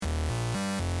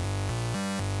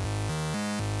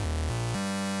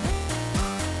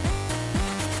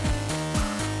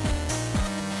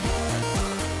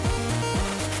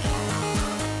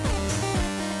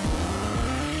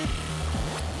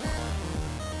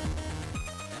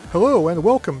Hello and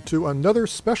welcome to another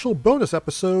special bonus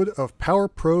episode of Power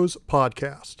Pros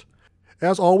Podcast.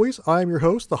 As always, I am your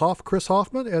host, the Hoff, Chris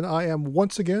Hoffman, and I am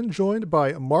once again joined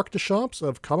by Mark Deschamps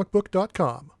of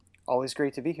comicbook.com. Always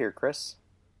great to be here, Chris.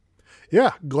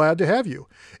 Yeah, glad to have you.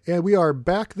 And we are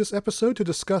back this episode to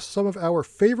discuss some of our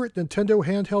favorite Nintendo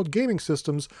handheld gaming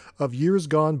systems of years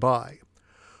gone by.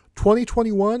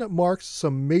 2021 marks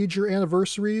some major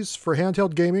anniversaries for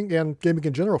handheld gaming, and gaming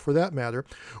in general for that matter,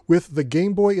 with the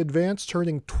Game Boy Advance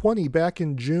turning 20 back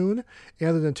in June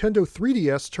and the Nintendo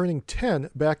 3DS turning 10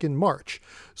 back in March.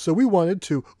 So we wanted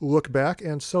to look back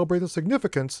and celebrate the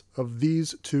significance of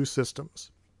these two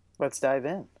systems. Let's dive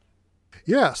in.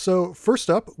 Yeah, so first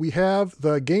up, we have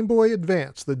the Game Boy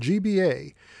Advance, the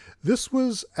GBA. This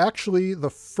was actually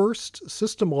the first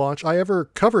system launch I ever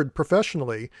covered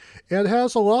professionally, and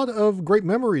has a lot of great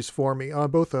memories for me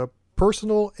on both a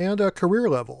personal and a career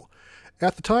level.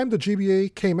 At the time the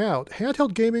GBA came out,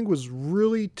 handheld gaming was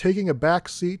really taking a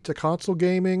backseat to console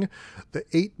gaming. The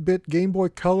 8-bit Game Boy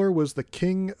Color was the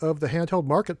king of the handheld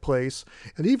marketplace,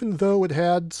 and even though it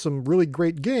had some really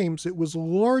great games, it was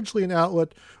largely an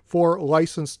outlet for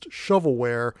licensed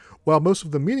shovelware, while most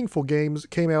of the meaningful games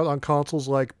came out on consoles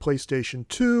like PlayStation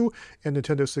 2 and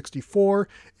Nintendo 64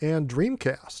 and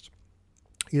Dreamcast.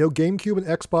 GameCube and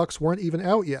Xbox weren't even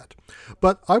out yet.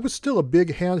 But I was still a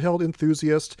big handheld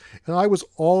enthusiast, and I was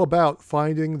all about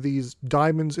finding these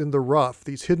diamonds in the rough,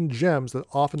 these hidden gems that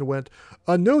often went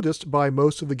unnoticed by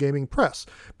most of the gaming press,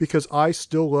 because I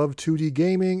still loved 2D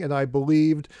gaming, and I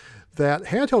believed that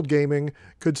handheld gaming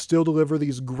could still deliver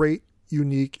these great,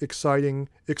 unique, exciting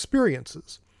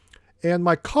experiences. And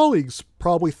my colleagues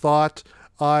probably thought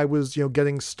I was,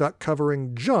 getting stuck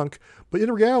covering junk, but in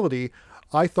reality,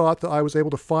 I thought that I was able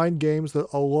to find games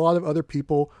that a lot of other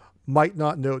people might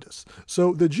not notice.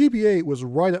 So the GBA was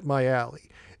right up my alley,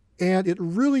 and it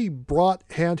really brought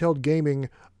handheld gaming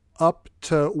up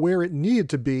to where it needed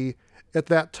to be at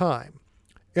that time.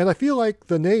 And I feel like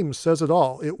the name says it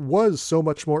all. It was so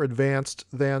much more advanced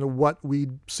than what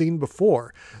we'd seen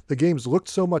before. The games looked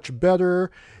so much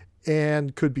better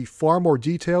and could be far more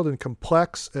detailed and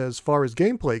complex as far as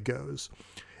gameplay goes.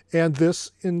 And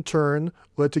this, in turn,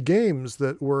 led to games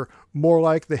that were more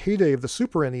like the heyday of the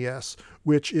Super NES,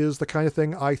 which is the kind of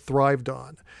thing I thrived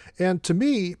on. And to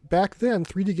me, back then,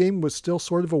 3D gaming was still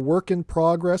sort of a work in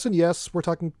progress. And yes, we're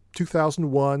talking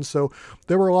 2001, so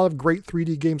there were a lot of great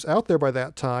 3D games out there by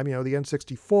that time. The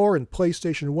N64 and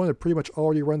PlayStation 1 had pretty much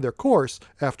already run their course,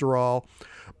 after all.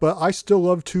 But I still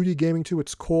love 2D gaming to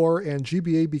its core, and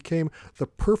GBA became the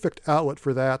perfect outlet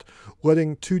for that,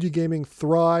 letting 2D gaming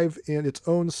thrive in its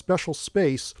own special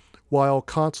space, while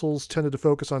consoles tended to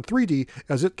focus on 3D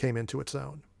as it came into its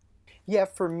own. Yeah,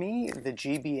 for me, the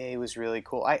GBA was really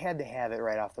cool. I had to have it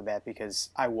right off the bat because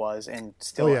I was and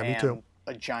still am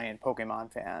a giant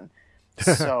Pokemon fan.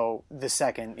 So the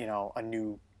second, a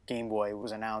new Game Boy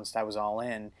was announced, I was all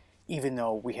in, even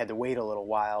though we had to wait a little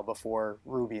while before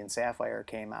Ruby and Sapphire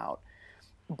came out.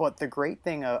 But the great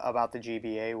thing about the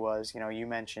GBA was, you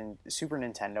mentioned Super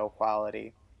Nintendo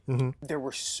quality. Mm-hmm. There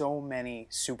were so many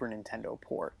Super Nintendo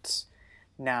ports.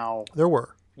 Now, there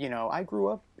were. I grew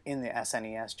up in the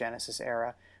SNES Genesis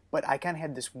era, but I kind of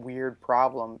had this weird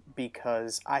problem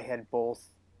because I had both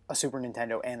a Super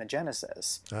Nintendo and a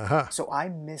Genesis. Uh-huh. So I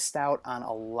missed out on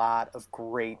a lot of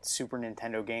great Super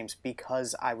Nintendo games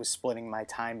because I was splitting my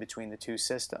time between the two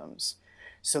systems.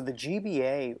 So the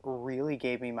GBA really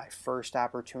gave me my first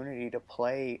opportunity to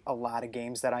play a lot of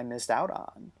games that I missed out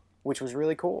on, which was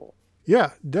really cool.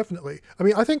 Yeah, definitely.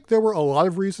 I think there were a lot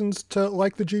of reasons to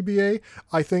like the GBA.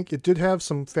 I think it did have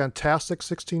some fantastic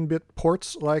 16-bit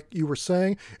ports, like you were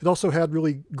saying. It also had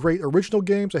really great original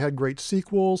games. It had great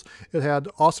sequels. It had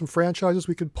awesome franchises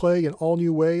we could play in all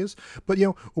new ways. But,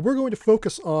 what we're going to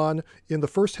focus on in the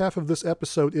first half of this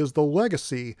episode is the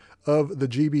legacy of the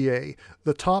GBA,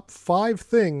 the top 5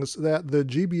 things that the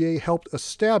GBA helped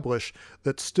establish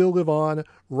that still live on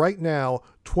right now,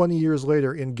 20 years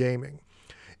later in gaming.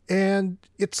 And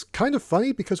it's kind of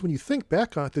funny because when you think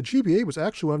back on it, the GBA was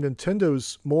actually one of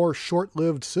Nintendo's more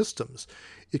short-lived systems.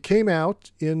 It came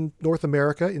out in North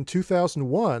America in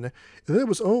 2001, and then it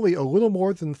was only a little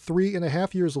more than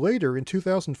 3.5 years later, in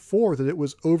 2004, that it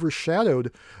was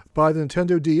overshadowed by the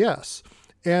Nintendo DS.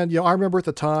 And, I remember at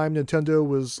the time, Nintendo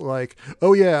was like,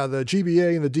 oh yeah, the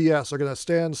GBA and the DS are going to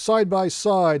stand side by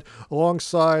side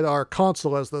alongside our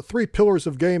console as the 3 pillars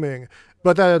of gaming.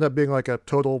 But that ended up being like a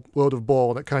total load of bull,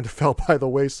 and it kind of fell by the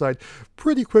wayside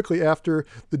pretty quickly after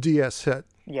the DS hit.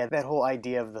 Yeah, that whole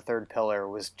idea of the third pillar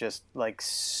was just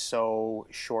so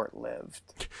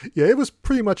short-lived. Yeah, it was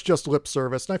pretty much just lip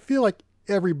service, and I feel like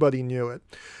Everybody knew it.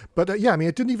 But yeah, I mean,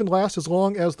 it didn't even last as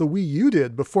long as the Wii U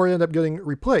did before it ended up getting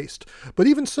replaced. But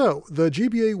even so, the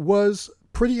GBA was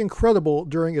pretty incredible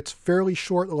during its fairly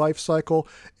short life cycle,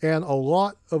 and a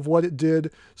lot of what it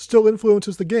did still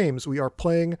influences the games we are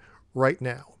playing right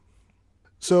now.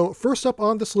 So first up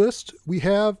on this list, we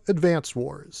have Advance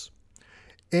Wars.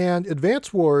 And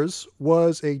Advance Wars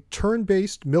was a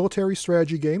turn-based military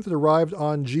strategy game that arrived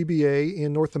on GBA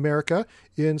in North America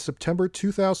in September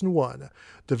 2001,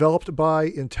 developed by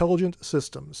Intelligent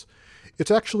Systems. It's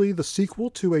actually the sequel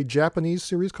to a Japanese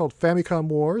series called Famicom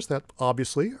Wars that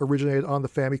obviously originated on the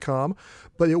Famicom,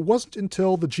 but it wasn't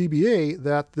until the GBA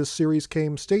that this series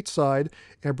came stateside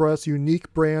and brought its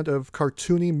unique brand of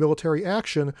cartoony military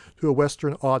action to a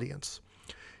Western audience.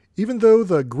 Even though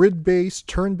the grid-based,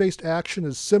 turn-based action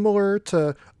is similar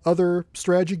to other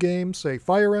strategy games, say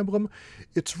Fire Emblem,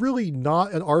 it's really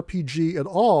not an RPG at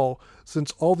all,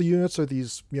 since all the units are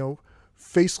these,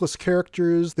 faceless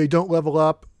characters. They don't level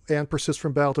up and persist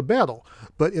from battle to battle.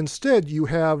 But instead, you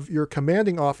have your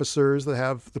commanding officers that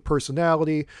have the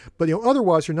personality, but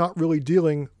otherwise you're not really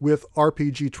dealing with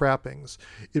RPG trappings.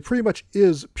 It pretty much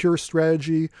is pure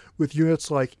strategy with units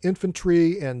like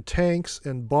infantry and tanks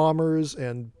and bombers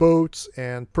and boats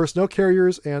and personnel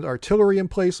carriers and artillery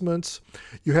emplacements.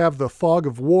 You have the fog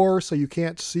of war, so you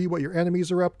can't see what your enemies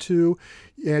are up to,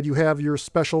 and you have your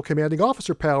special commanding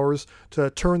officer powers to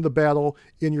turn the battle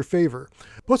in your favor.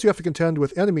 Plus, you have to contend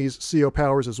with enemies' CO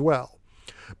powers as well.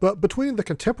 But between the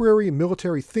contemporary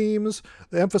military themes,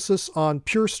 the emphasis on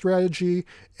pure strategy,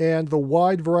 and the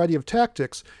wide variety of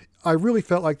tactics, I really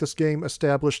felt like this game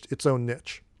established its own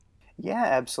niche. Yeah,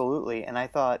 absolutely. And I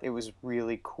thought it was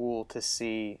really cool to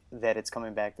see that it's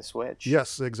coming back to Switch.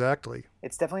 Yes, exactly.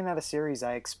 It's definitely not a series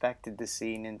I expected to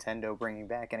see Nintendo bringing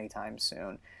back anytime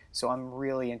soon. So I'm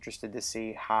really interested to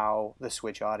see how the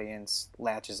Switch audience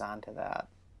latches onto that.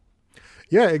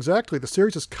 Yeah, exactly. The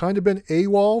series has kind of been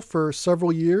AWOL for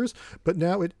several years, but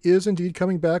now it is indeed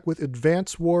coming back with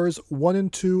Advance Wars 1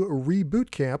 and 2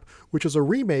 Reboot Camp, which is a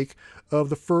remake of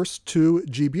the first two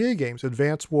GBA games,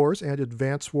 Advance Wars and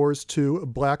Advance Wars 2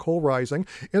 Black Hole Rising.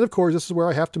 And of course, this is where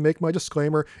I have to make my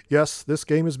disclaimer. Yes, this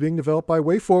game is being developed by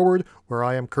WayForward, where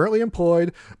I am currently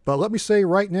employed, but let me say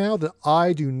right now that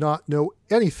I do not know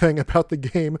anything about the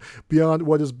game beyond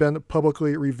what has been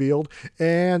publicly revealed,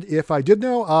 and if I did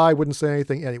know, I wouldn't say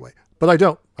anything anyway. But I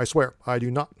don't. I swear, I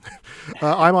do not.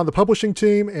 I'm on the publishing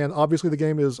team, and obviously the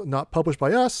game is not published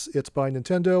by us, it's by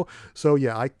Nintendo, so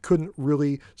yeah, I couldn't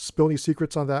really spill any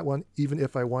secrets on that one, even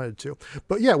if I wanted to.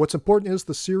 But yeah, what's important is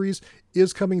the series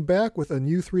is coming back with a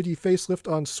new 3D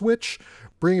facelift on Switch,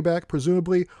 bringing back,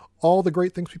 presumably, all the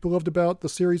great things people loved about the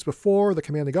series before, the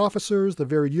commanding officers, the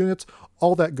varied units,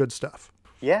 all that good stuff.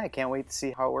 Yeah, I can't wait to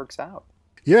see how it works out.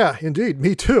 Yeah, indeed.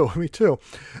 Me too.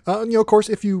 Of course,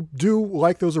 if you do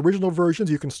like those original versions,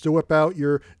 you can still whip out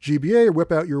your GBA or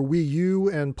whip out your Wii U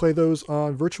and play those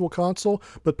on Virtual Console.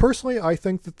 But personally, I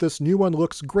think that this new one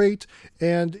looks great.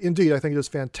 And indeed, I think it is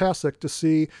fantastic to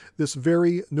see this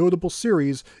very notable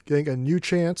series getting a new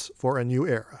chance for a new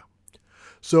era.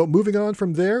 So moving on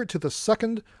from there to the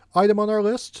second item on our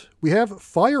list, we have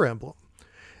Fire Emblem.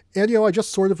 And, I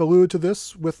just sort of alluded to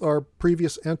this with our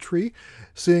previous entry,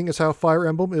 seeing as how Fire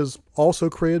Emblem is also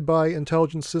created by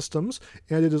Intelligent Systems,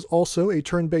 and it is also a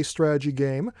turn-based strategy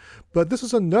game. But this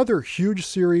is another huge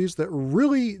series that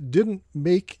really didn't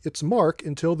make its mark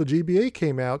until the GBA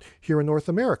came out here in North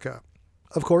America.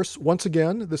 Of course, once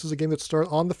again, this is a game that started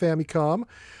on the Famicom,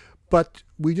 but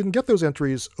we didn't get those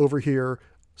entries over here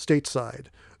stateside.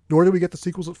 Nor did we get the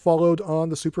sequels that followed on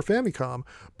the Super Famicom,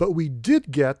 but we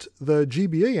did get the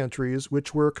GBA entries,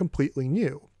 which were completely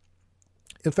new.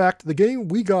 In fact, the game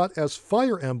we got as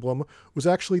Fire Emblem was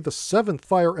actually the 7th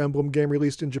Fire Emblem game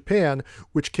released in Japan,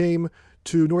 which came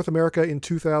to North America in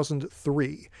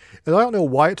 2003. And I don't know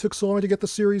why it took so long to get the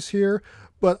series here,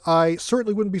 but I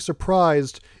certainly wouldn't be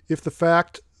surprised if the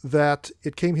fact that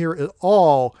it came here at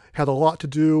all had a lot to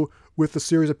do with the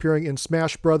series appearing in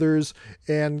Smash Brothers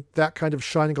and that kind of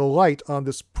shining a light on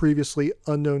this previously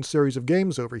unknown series of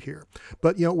games over here.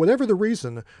 But, whatever the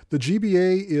reason, the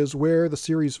GBA is where the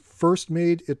series first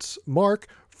made its mark,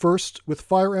 first with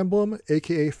Fire Emblem,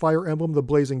 aka Fire Emblem the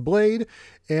Blazing Blade,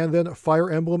 and then Fire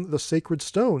Emblem the Sacred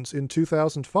Stones in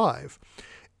 2005.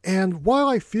 And while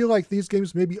I feel like these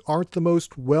games maybe aren't the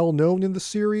most well-known in the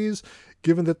series,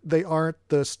 given that they aren't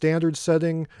the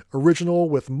standard-setting original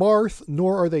with Marth,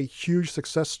 nor are they huge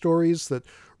success stories that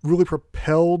really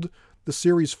propelled the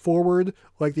series forward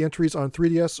like the entries on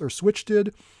 3DS or Switch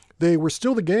did, they were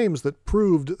still the games that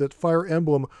proved that Fire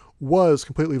Emblem was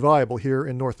completely viable here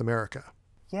in North America.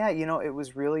 Yeah, it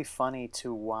was really funny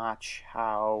to watch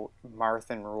how Marth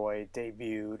and Roy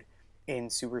debuted in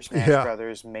Super Smash Yeah.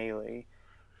 Brothers Melee,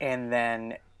 and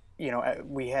then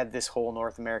we had this whole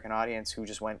North American audience who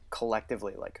just went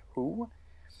collectively like, "Who?"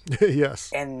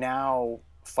 Yes. And now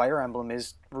Fire Emblem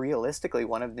is realistically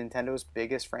one of Nintendo's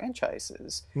biggest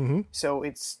franchises. Hmm. So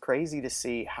it's crazy to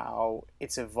see how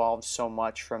it's evolved so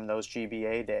much from those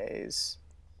GBA days.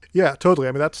 Yeah, totally.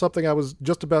 I mean, that's something I was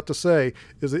just about to say,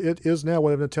 is that it is now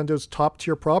one of Nintendo's top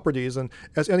tier properties. And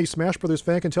as any Smash Brothers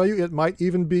fan can tell you, it might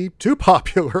even be too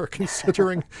popular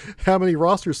considering how many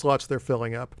roster slots they're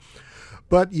filling up.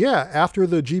 But yeah, after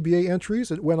the GBA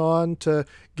entries, it went on to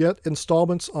get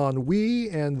installments on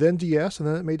Wii and then DS, and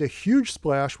then it made a huge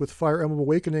splash with Fire Emblem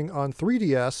Awakening on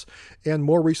 3DS, and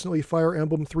more recently Fire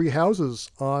Emblem Three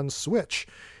Houses on Switch.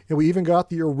 And we even got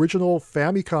the original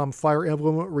Famicom Fire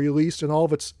Emblem released in all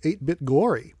of its 8-bit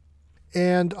glory.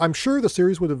 And I'm sure the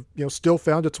series would have, still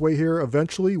found its way here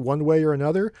eventually, one way or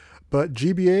another. But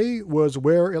GBA was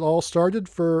where it all started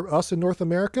for us in North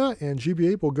America, and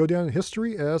GBA will go down in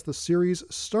history as the series'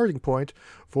 starting point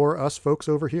for us folks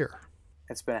over here.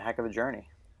 It's been a heck of a journey.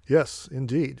 Yes,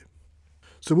 indeed.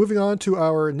 So moving on to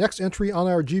our next entry on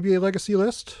our GBA Legacy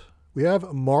list, we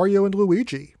have Mario and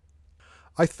Luigi.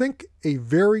 I think a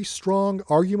very strong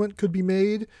argument could be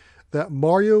made that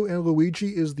Mario and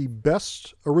Luigi is the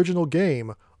best original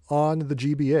game on the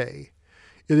GBA.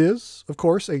 It is, of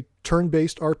course, a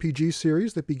turn-based RPG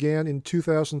series that began in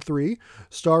 2003,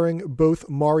 starring both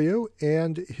Mario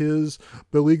and his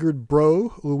beleaguered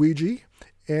bro, Luigi,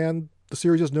 and the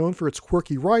series is known for its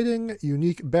quirky writing,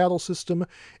 unique battle system,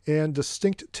 and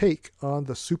distinct take on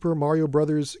the Super Mario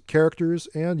Bros. Characters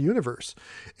and universe.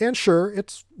 And sure,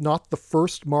 it's not the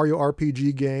first Mario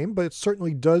RPG game, but it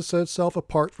certainly does set itself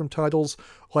apart from titles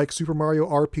like Super Mario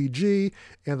RPG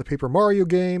and the Paper Mario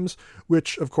games,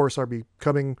 which of course are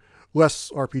becoming less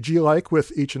RPG-like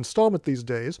with each installment these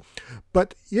days.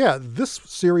 But yeah, this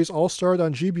series all started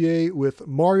on GBA with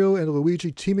Mario and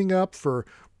Luigi teaming up for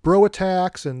bro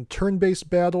attacks and turn-based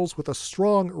battles with a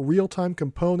strong real-time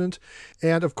component,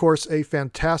 and of course a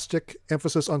fantastic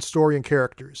emphasis on story and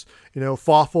characters.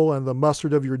 Fawful and the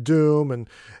mustard of your doom, and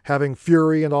having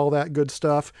Fury and all that good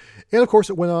stuff. And of course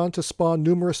it went on to spawn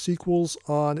numerous sequels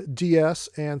on DS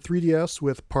and 3DS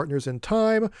with Partners in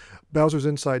Time, Bowser's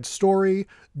Inside Story,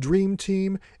 Dream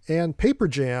Team, and Paper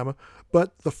Jam.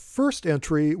 But the first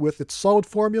entry, with its solid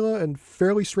formula and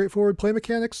fairly straightforward play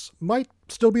mechanics, might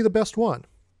still be the best one.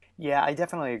 Yeah, I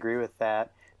definitely agree with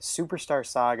that. Superstar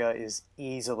Saga is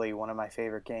easily one of my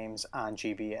favorite games on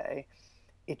GBA.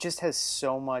 It just has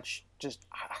so much just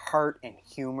heart and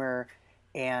humor,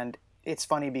 and it's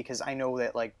funny because I know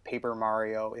that like Paper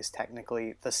Mario is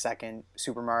technically the second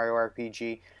Super Mario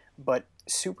RPG, but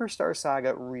Superstar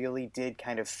Saga really did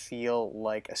kind of feel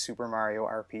like a Super Mario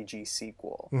RPG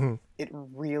sequel. Mm-hmm. It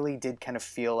really did kind of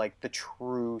feel like the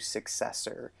true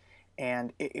successor,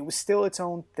 and it was still its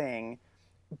own thing,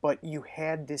 but you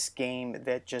had this game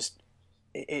that just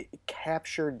it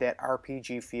captured that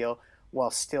RPG feel while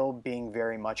still being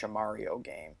very much a Mario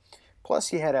game.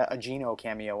 Plus, you had a Geno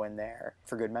cameo in there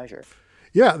for good measure.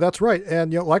 Yeah, that's right.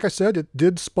 And like I said, it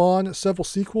did spawn several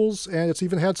sequels, and it's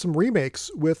even had some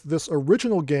remakes with this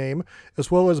original game,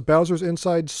 as well as Bowser's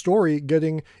Inside Story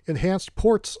getting enhanced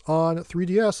ports on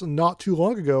 3DS not too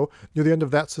long ago, near the end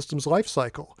of that system's life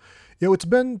cycle. It's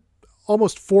been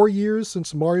almost 4 years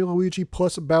since Mario Luigi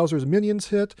plus Bowser's Minions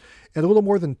hit, and a little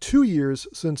more than 2 years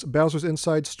since Bowser's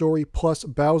Inside Story plus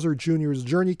Bowser Jr.'s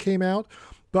Journey came out,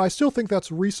 but I still think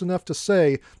that's recent enough to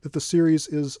say that the series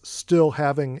is still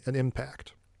having an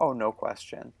impact. Oh, no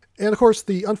question. And of course,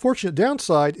 the unfortunate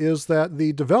downside is that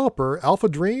the developer, Alpha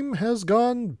Dream, has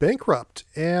gone bankrupt,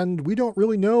 and we don't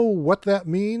really know what that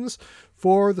means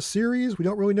for the series. We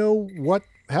don't really know what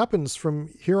happens from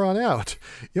here on out.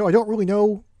 I don't really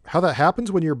know how that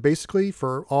happens when you're basically,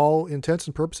 for all intents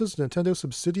and purposes, a Nintendo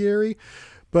subsidiary.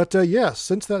 But yes,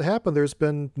 since that happened, there's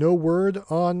been no word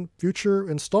on future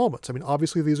installments. I mean,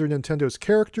 obviously these are Nintendo's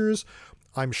characters.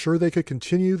 I'm sure they could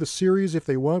continue the series if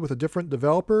they want with a different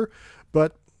developer,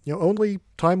 but only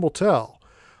time will tell.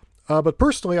 But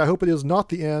personally, I hope it is not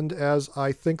the end, as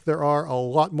I think there are a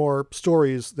lot more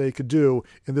stories they could do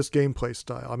in this gameplay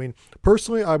style. I mean,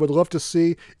 personally, I would love to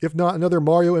see, if not another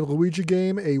Mario and Luigi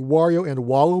game, a Wario and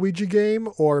Waluigi game,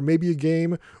 or maybe a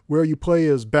game where you play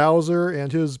as Bowser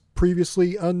and his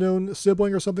previously unknown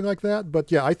sibling or something like that.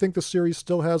 But yeah, I think the series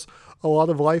still has a lot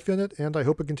of life in it, and I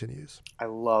hope it continues. I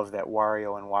love that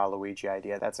Wario and Waluigi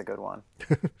idea. That's a good one.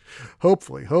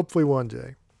 Hopefully one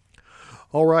day.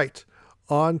 All right.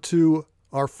 On to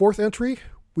our fourth entry,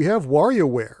 we have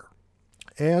WarioWare.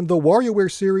 And the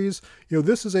WarioWare series,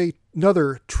 this is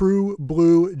another true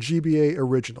blue GBA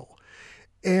original.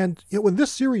 And when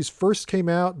this series first came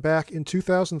out back in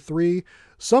 2003,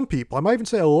 some people, I might even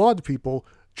say a lot of people,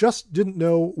 just didn't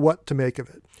know what to make of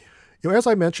it. As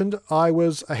I mentioned, I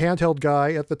was a handheld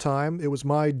guy at the time. It was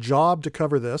my job to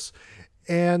cover this.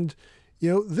 And,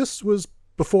 this was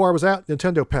before I was at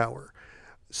Nintendo Power.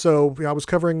 So I was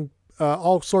covering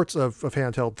all sorts of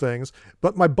handheld things.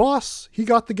 But my boss, he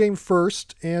got the game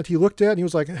first, and he looked at it and he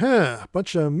was like, a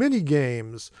bunch of mini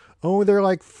games. Oh, they're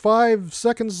like 5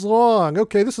 seconds long.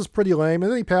 Okay, this is pretty lame.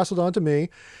 And then he passed it on to me.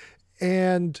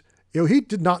 And, he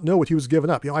did not know what he was giving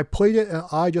up. I played it and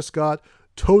I just got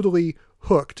totally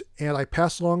hooked. And I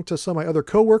passed along to some of my other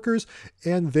coworkers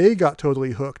and they got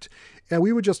totally hooked. And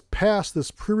we would just pass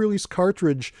this pre-release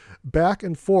cartridge back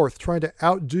and forth, trying to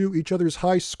outdo each other's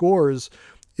high scores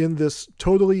in this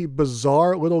totally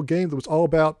bizarre little game that was all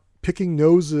about picking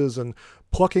noses and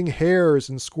plucking hairs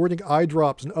and squirting eye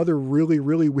drops and other really,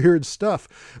 really weird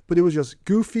stuff. But it was just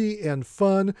goofy and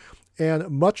fun. And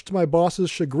much to my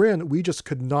boss's chagrin, we just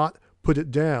could not put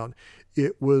it down.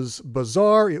 It was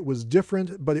bizarre, it was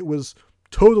different, but it was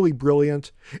totally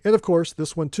brilliant. And of course,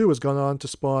 this one too has gone on to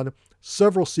spawn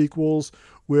several sequels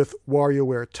with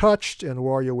WarioWare Touched and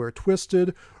WarioWare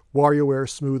Twisted, WarioWare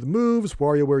Smooth Moves,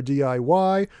 WarioWare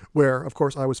DIY, where, of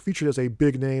course, I was featured as a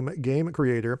big-name game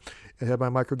creator and had my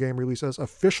microgame released as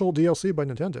official DLC by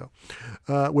Nintendo,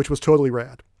 which was totally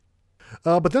rad.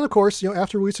 But then, of course,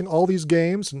 after releasing all these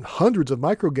games and hundreds of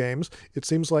microgames, it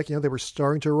seems like, they were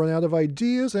starting to run out of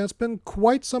ideas, and it's been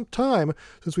quite some time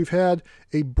since we've had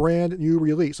a brand new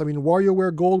release. I mean,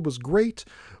 WarioWare Gold was great,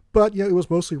 but it was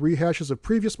mostly rehashes of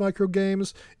previous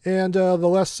microgames, and the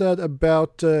less said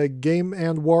about Game &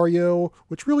 Wario,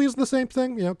 which really isn't the same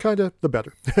thing, kind of the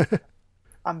better.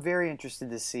 I'm very interested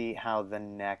to see how the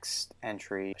next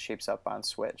entry shapes up on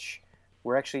Switch.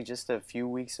 We're actually just a few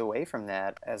weeks away from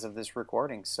that as of this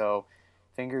recording, so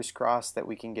fingers crossed that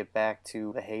we can get back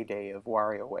to the heyday of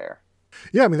WarioWare.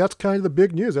 Yeah, I mean, that's kind of the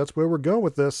big news. That's where we're going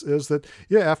with this, is that,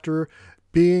 after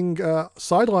being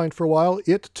sidelined for a while,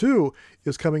 it too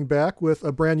is coming back with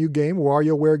a brand new game,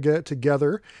 WarioWare Get It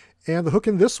Together. And the hook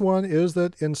in this one is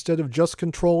that instead of just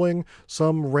controlling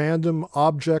some random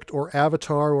object or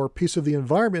avatar or piece of the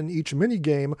environment in each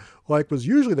minigame, like was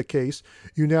usually the case,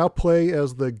 you now play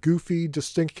as the goofy,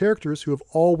 distinct characters who have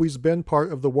always been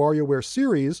part of the WarioWare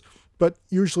series, but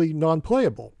usually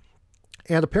non-playable.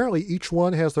 And apparently each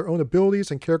one has their own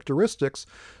abilities and characteristics,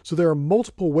 so there are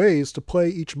multiple ways to play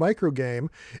each microgame.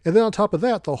 And then on top of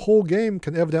that, the whole game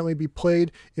can evidently be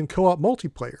played in co-op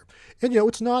multiplayer. And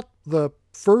it's not the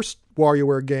first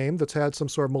WarioWare game that's had some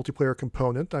sort of multiplayer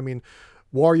component. I mean,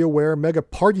 WarioWare Mega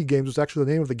Party Games was actually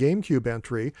the name of the GameCube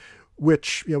entry,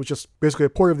 which was just basically a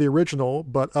port of the original,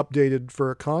 but updated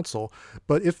for a console.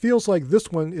 But it feels like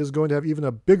this one is going to have even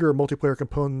a bigger multiplayer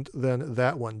component than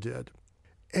that one did.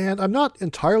 And I'm not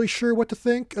entirely sure what to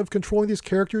think of controlling these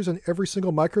characters in every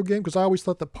single microgame, because I always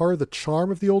thought that part of the charm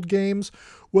of the old games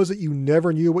was that you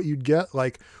never knew what you'd get.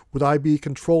 Like, would I be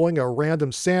controlling a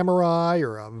random samurai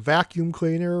or a vacuum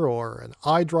cleaner or an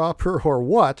eyedropper or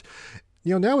what?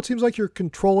 Now it seems like you're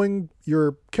controlling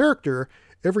your character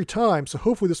every time, so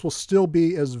hopefully this will still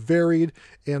be as varied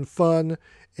and fun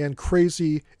and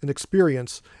crazy an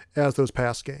experience as those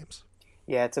past games.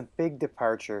 Yeah, it's a big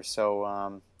departure,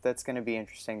 so that's going to be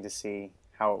interesting to see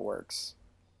how it works.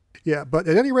 Yeah, but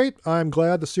at any rate, I'm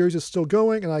glad the series is still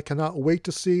going, and I cannot wait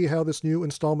to see how this new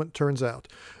installment turns out.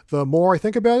 The more I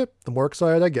think about it, the more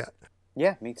excited I get.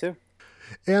 Yeah, me too.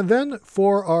 And then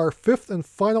for our fifth and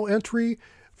final entry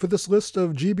for this list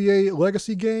of GBA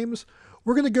legacy games,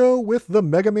 we're going to go with the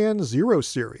Mega Man Zero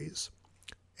series.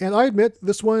 And I admit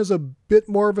this one is a bit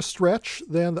more of a stretch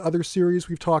than the other series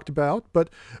we've talked about,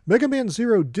 but Mega Man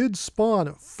Zero did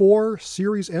spawn 4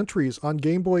 series entries on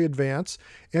Game Boy Advance,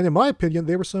 and in my opinion,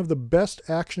 they were some of the best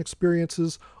action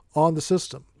experiences on the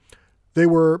system. They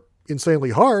were insanely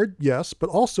hard, yes, but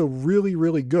also really,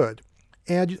 really good.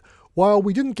 And while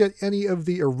we didn't get any of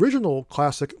the original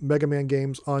classic Mega Man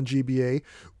games on GBA,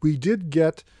 we did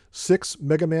get 6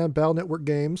 Mega Man Battle Network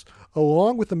games,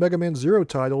 along with the Mega Man Zero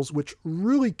titles, which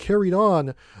really carried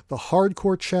on the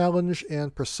hardcore challenge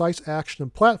and precise action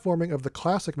and platforming of the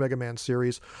classic Mega Man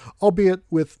series, albeit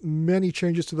with many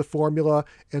changes to the formula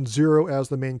and Zero as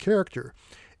the main character.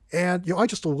 And, I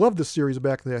just loved this series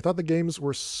back in the day. I thought the games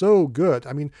were so good.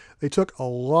 I mean, they took a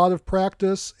lot of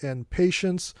practice and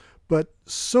patience, but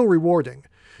so rewarding.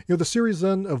 The series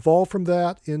then evolved from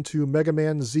that into Mega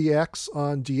Man ZX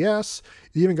on DS.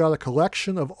 It even got a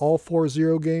collection of all 4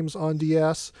 Zero games on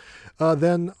DS.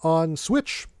 Then on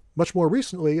Switch, much more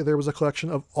recently, there was a collection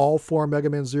of all 4 Mega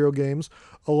Man Zero games,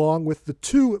 along with the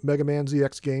 2 Mega Man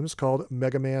ZX games called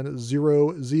Mega Man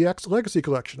Zero ZX Legacy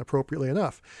Collection, appropriately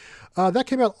enough. That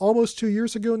came out almost 2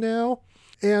 years ago now,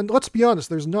 and let's be honest,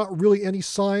 there's not really any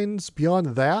signs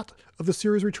beyond that of the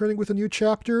series returning with a new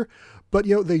chapter, but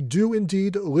they do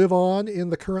indeed live on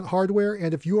in the current hardware,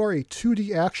 and if you are a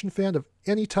 2D action fan of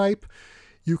any type,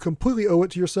 you completely owe it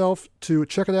to yourself to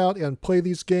check it out and play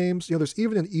these games. There's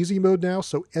even an easy mode now,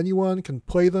 so anyone can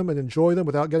play them and enjoy them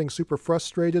without getting super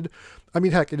frustrated. I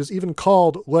mean, heck, it is even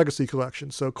called Legacy Collection,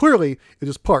 so clearly it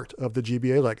is part of the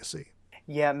GBA legacy.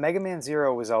 Yeah, Mega Man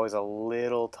Zero was always a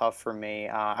little tough for me.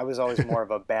 I was always more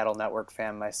of a Battle Network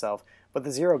fan myself, but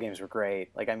the Zero games were great.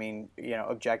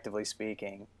 Objectively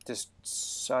speaking, just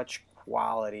such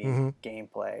quality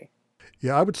gameplay.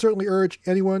 Yeah, I would certainly urge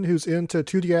anyone who's into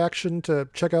 2D action to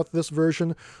check out this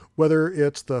version, whether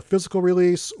it's the physical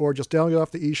release or just download it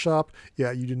off the eShop.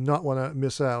 Yeah, you do not want to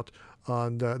miss out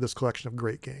on this collection of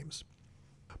great games.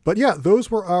 But yeah,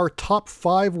 those were our top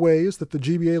 5 ways that the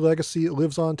GBA legacy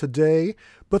lives on today.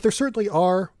 But there certainly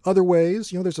are other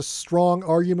ways. There's a strong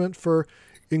argument for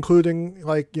including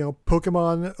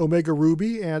Pokemon Omega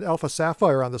Ruby and Alpha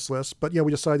Sapphire on this list. But we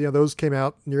decided those came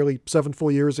out nearly 7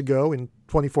 full years ago in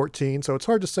 2014. So it's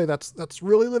hard to say that's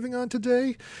really living on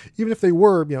today, even if they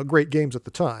were great games at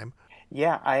the time.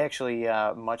 Yeah, I actually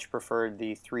much preferred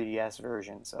the 3DS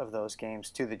versions of those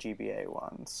games to the GBA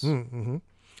ones. Mm-hmm.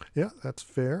 Yeah, that's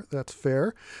fair.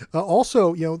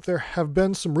 Also, there have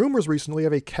been some rumors recently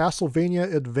of a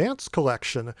Castlevania Advance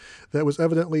collection that was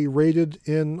evidently rated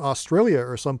in Australia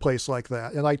or someplace like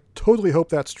that. And I totally hope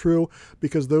that's true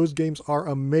because those games are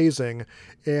amazing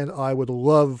and I would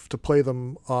love to play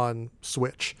them on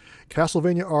Switch.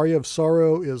 Castlevania Aria of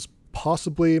Sorrow is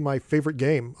possibly my favorite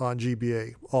game on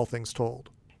GBA, all things told.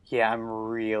 Yeah, I'm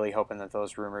really hoping that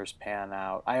those rumors pan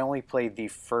out. I only played the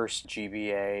first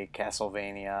GBA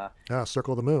Castlevania.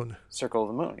 Circle of the Moon. Circle of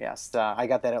the Moon, yes. I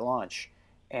got that at launch,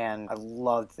 and I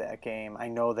loved that game. I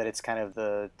know that it's kind of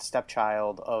the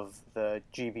stepchild of the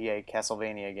GBA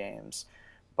Castlevania games,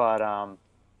 but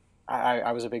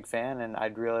I was a big fan, and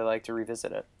I'd really like to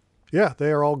revisit it. Yeah,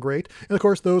 they are all great. And of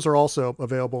course, those are also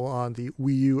available on the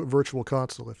Wii U Virtual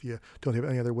Console if you don't have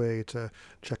any other way to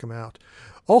check them out.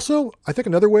 Also, I think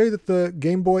another way that the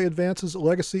Game Boy Advance's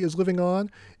legacy is living on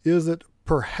is that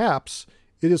perhaps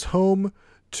it is home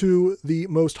to the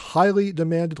most highly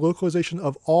demanded localization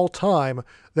of all time,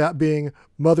 that being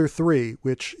Mother 3,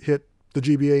 which hit the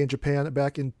GBA in Japan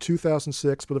back in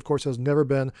 2006, but of course has never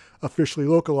been officially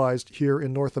localized here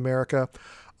in North America.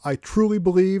 I truly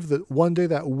believe that one day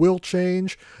that will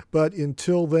change, but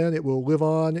until then it will live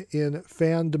on in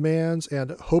fan demands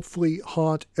and hopefully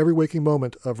haunt every waking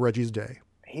moment of Reggie's day.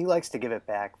 He likes to give it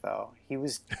back, though. He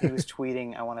was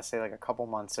tweeting, I want to say a couple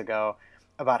months ago,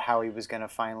 about how he was going to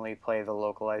finally play the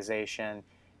localization,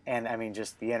 and I mean,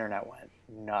 just the internet went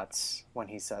nuts when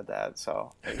he said that.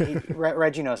 So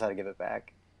Reggie knows how to give it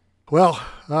back. Well,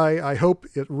 I hope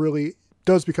it really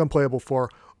does become playable for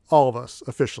all of us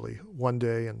officially one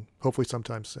day and hopefully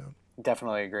sometime soon.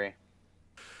 Definitely agree.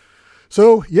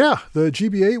 So yeah, the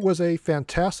GBA was a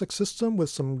fantastic system with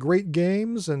some great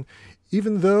games, and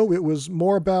even though it was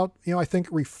more about, I think,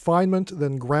 refinement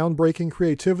than groundbreaking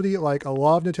creativity like a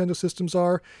lot of Nintendo systems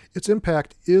are, its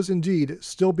impact is indeed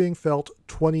still being felt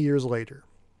 20 years later.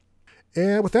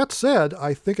 And with that said,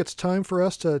 I think it's time for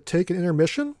us to take an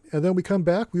intermission, and then we come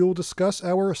back, we will discuss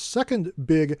our second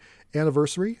big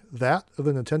anniversary, that of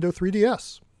the Nintendo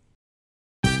 3DS.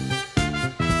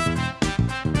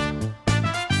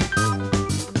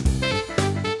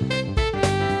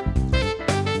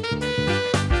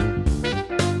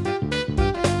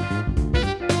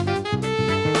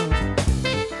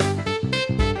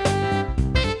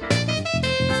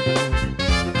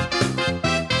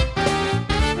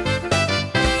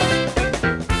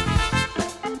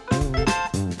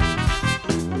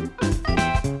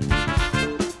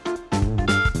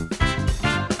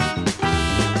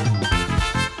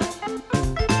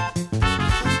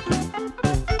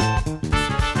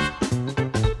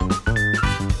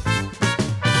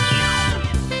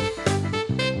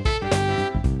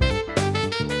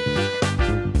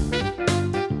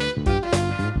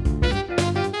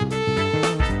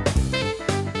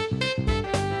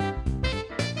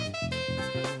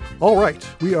 All right,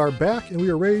 we are back and we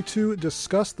are ready to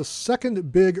discuss the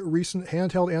second big recent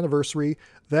handheld anniversary,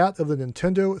 that of the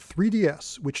Nintendo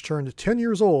 3DS, which turned 10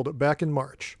 years old back in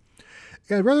March.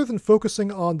 And rather than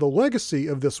focusing on the legacy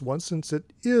of this one, since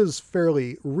it is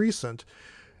fairly recent,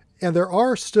 And there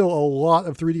are still a lot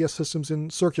of 3DS systems in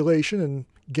circulation, and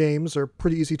games are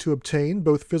pretty easy to obtain,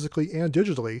 both physically and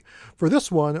digitally. For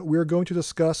this one, we're going to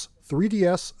discuss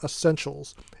 3DS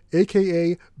Essentials,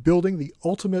 aka building the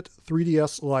ultimate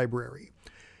 3DS library.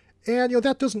 And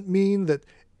that doesn't mean that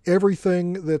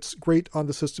everything that's great on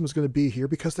the system is going to be here,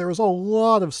 because there is a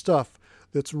lot of stuff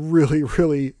that's really,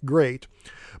 really great.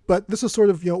 But this is sort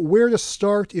of, where to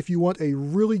start if you want a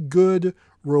really good,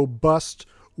 robust,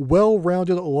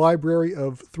 well-rounded library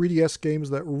of 3DS games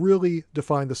that really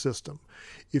define the system.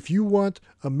 If you want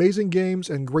amazing games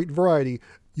and great variety,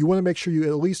 you want to make sure you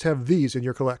at least have these in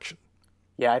your collection.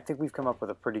 Yeah, I think we've come up with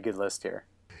a pretty good list here.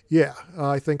 Yeah,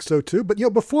 I think so too. But,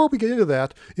 before we get into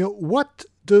that, what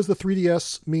does the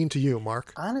 3DS mean to you,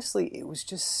 Mark? Honestly, it was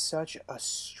just such a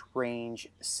strange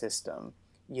system.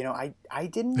 I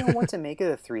didn't know what to make of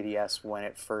the 3DS when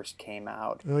it first came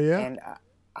out. Oh, yeah? And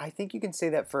I think you can say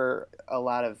that for a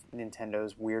lot of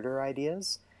Nintendo's weirder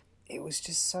ideas. It was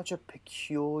just such a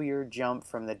peculiar jump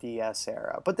from the DS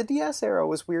era. But the DS era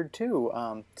was weird too,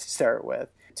 to start with,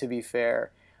 to be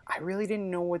fair. I really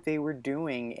didn't know what they were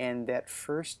doing, and that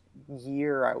first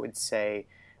year, I would say,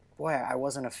 boy, I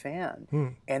wasn't a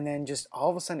fan. And then just all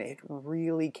of a sudden, it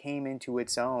really came into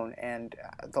its own, and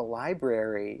the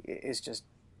library is just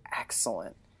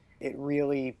excellent. It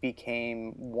really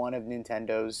became one of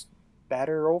Nintendo's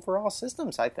better overall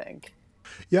systems, I think.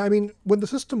 Yeah, I mean, when the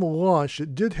system launched,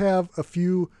 it did have a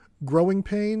few growing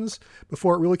pains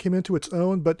before it really came into its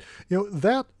own. But,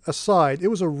 that aside, it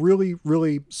was a really,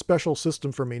 really special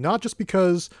system for me. Not just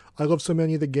because I love so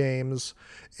many of the games,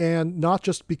 and not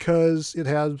just because it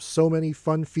had so many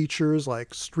fun features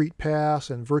like Street Pass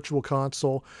and Virtual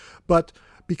Console, but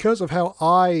because of how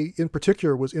I, in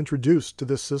particular, was introduced to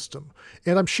this system.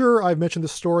 And I'm sure I've mentioned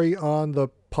this story on the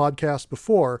podcast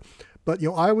before, but,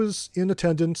 I was in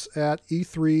attendance at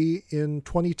E3 in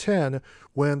 2010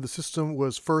 when the system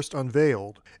was first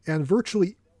unveiled, and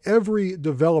virtually every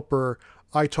developer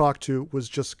I talked to was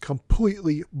just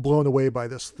completely blown away by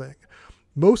this thing.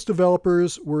 Most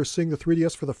developers were seeing the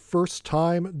 3DS for the first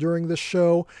time during this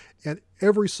show, and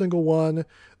every single one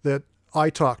that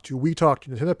we talked to,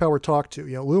 Nintendo Power talked to,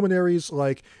 luminaries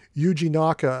like Yuji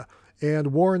Naka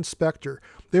and Warren Spector,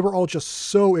 they were all just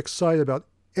so excited about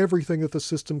everything that the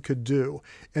system could do.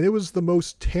 And it was the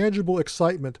most tangible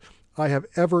excitement I have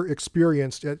ever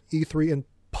experienced at E3 and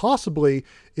possibly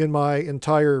in my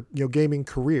entire, gaming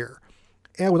career.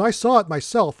 And when I saw it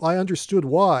myself, I understood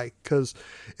why, because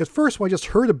at first when I just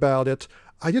heard about it,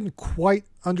 I didn't quite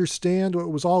understand what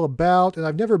it was all about, and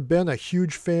I've never been a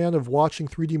huge fan of watching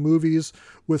 3D movies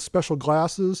with special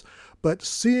glasses, but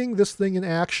seeing this thing in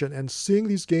action and seeing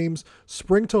these games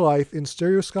spring to life in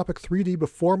stereoscopic 3D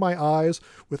before my eyes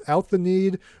without the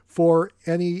need for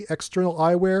any external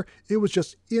eyewear, it was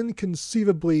just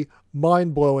inconceivably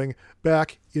mind-blowing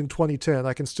back in 2010.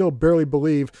 I can still barely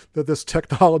believe that this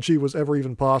technology was ever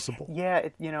even possible. Yeah,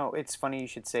 it's funny you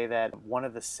should say that. One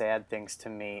of the sad things to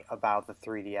me about the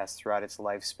 3DS throughout its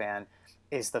lifespan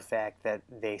is the fact that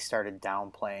they started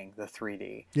downplaying the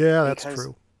 3D. Yeah, that's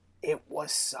true. It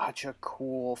was such a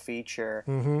cool feature,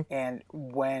 and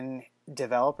when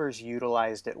developers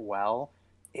utilized it well,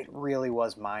 it really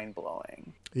was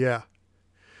mind-blowing. Yeah.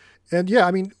 And yeah,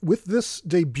 I mean, with this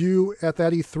debut at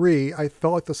that E3, I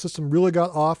felt like the system really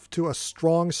got off to a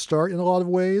strong start in a lot of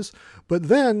ways. But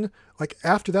then,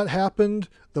 after that happened,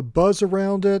 the buzz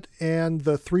around it and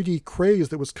the 3D craze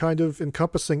that was kind of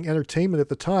encompassing entertainment at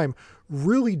the time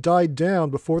really died down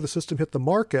before the system hit the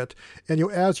market. And,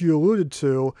 as you alluded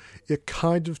to, it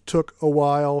kind of took a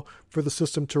while for the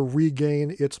system to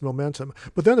regain its momentum.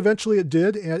 But then eventually it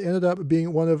did, and it ended up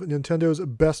being one of Nintendo's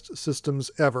best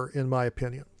systems ever, in my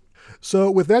opinion. So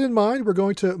with that in mind, we're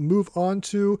going to move on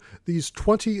to these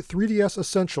 20 3DS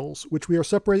Essentials, which we are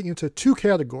separating into two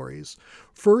categories.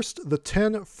 First, the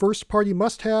 10 first-party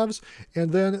must-haves,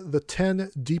 and then the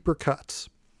 10 deeper cuts.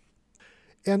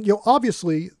 And,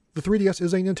 obviously, the 3DS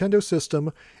is a Nintendo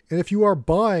system, and if you are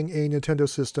buying a Nintendo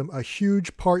system, a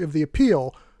huge part of the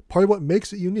appeal, part of what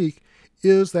makes it unique,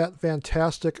 is that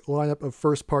fantastic lineup of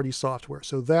first-party software.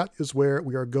 So that is where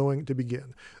we are going to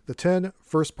begin, the 10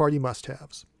 first-party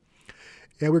must-haves.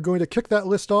 And we're going to kick that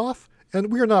list off,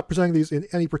 and we are not presenting these in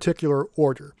any particular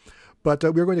order, but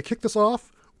we're going to kick this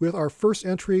off with our first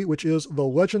entry, which is The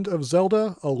Legend of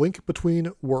Zelda: A Link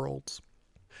Between Worlds.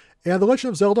 And The Legend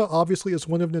of Zelda obviously is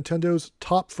one of Nintendo's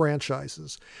top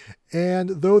franchises. And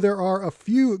though there are a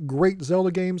few great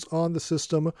Zelda games on the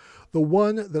system, the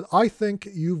one that I think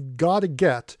you've got to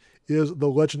get is The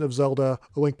Legend of Zelda: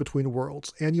 A Link Between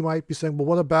Worlds. And you might be saying, well,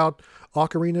 what about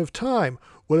Ocarina of Time?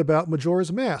 What about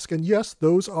Majora's Mask? And yes,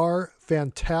 those are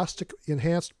fantastic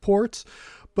enhanced ports,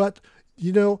 but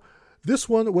this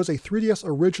one was a 3DS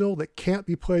original that can't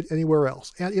be played anywhere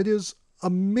else. And it is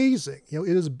amazing. It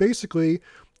is basically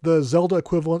the Zelda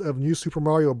equivalent of New Super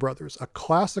Mario Bros., a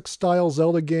classic style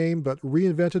Zelda game, but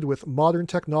reinvented with modern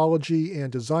technology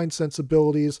and design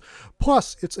sensibilities.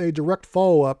 Plus, it's a direct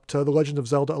follow-up to The Legend of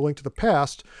Zelda: A Link to the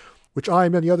Past, which I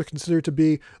and many others consider to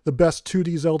be the best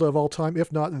 2D Zelda of all time,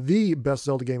 if not the best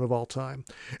Zelda game of all time.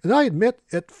 And I admit,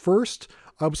 at first,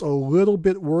 I was a little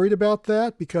bit worried about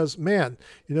that because, man,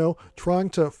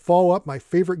 trying to follow up my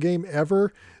favorite game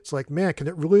ever, it's like, man, can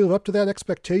it really live up to that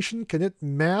expectation? Can it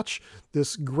match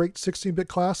this great 16-bit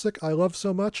classic I love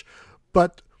so much?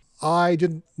 But I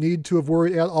didn't need to have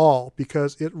worried at all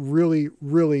because it really,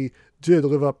 really did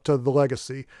live up to the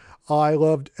legacy. I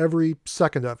loved every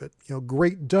second of it.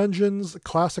 Great dungeons,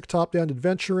 classic top-down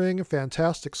adventuring,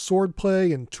 fantastic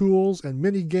swordplay and tools and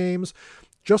mini games,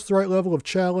 just the right level of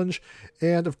challenge,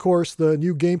 and of course the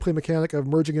new gameplay mechanic of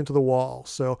merging into the wall.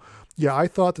 So yeah, I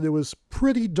thought that it was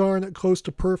pretty darn close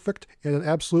to perfect and an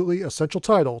absolutely essential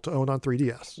title to own on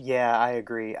 3DS. Yeah, I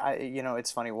agree.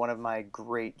 It's funny, one of my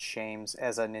great shames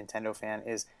as a Nintendo fan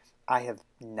is I have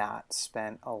not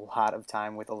spent a lot of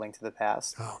time with A Link to the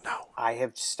Past. Oh, no. I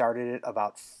have started it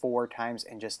about 4 times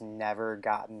and just never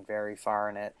gotten very far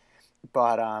in it.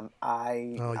 But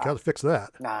you got to fix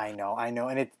that. I know,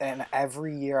 and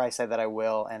every year I say that I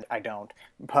will, and I don't.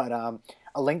 But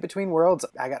A Link Between Worlds,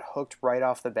 I got hooked right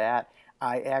off the bat.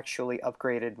 I actually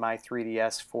upgraded my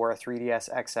 3DS for a 3DS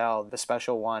XL, the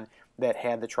special one that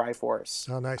had the Triforce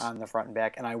on the front and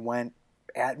back, and I went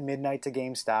at midnight to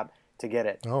GameStop to get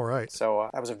it. All right. So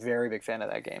I was a very big fan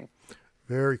of that game.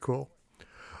 Very cool.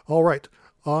 All right,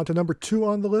 on to number 2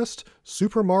 on the list,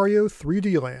 Super Mario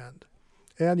 3D Land.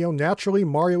 And, naturally,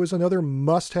 Mario is another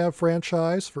must-have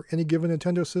franchise for any given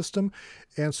Nintendo system,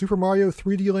 and Super Mario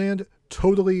 3D Land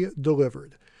totally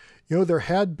delivered. There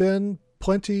had been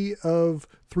plenty of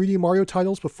 3D Mario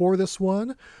titles before this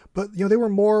one, but, they were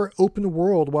more open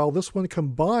world, while this one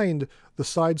combined the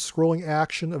side-scrolling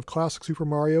action of classic Super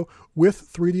Mario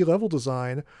with 3D level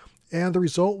design, and the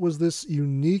result was this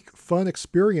unique, fun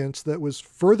experience that was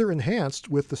further enhanced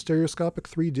with the stereoscopic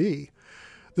 3D.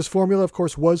 This formula, of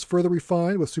course, was further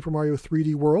refined with Super Mario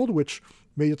 3D World, which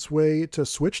made its way to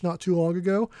Switch not too long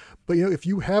ago. But, if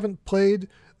you haven't played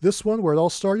this one where it all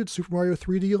started, Super Mario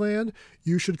 3D Land,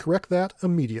 you should correct that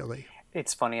immediately.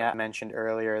 It's funny, I mentioned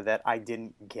earlier that I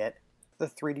didn't get the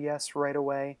 3DS right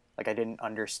away. Like, I didn't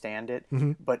understand it.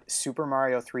 Mm-hmm. But Super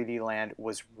Mario 3D Land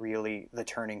was really the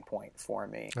turning point for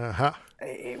me. Uh-huh.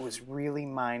 It was really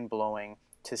mind-blowing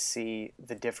to see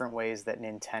the different ways that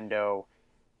Nintendo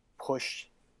pushed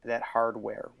that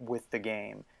hardware with the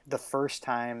game. The first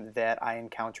time that I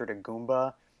encountered a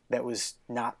Goomba that was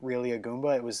not really a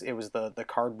Goomba, it was the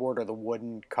cardboard or the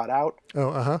wooden cutout. Oh,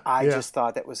 uh-huh. I just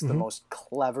thought that was the most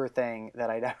clever thing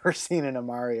that I'd ever seen in a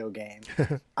Mario game.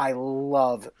 I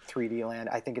love 3D Land.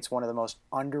 I think it's one of the most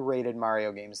underrated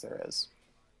Mario games there is.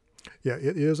 Yeah,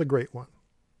 it is a great one.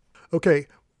 Okay,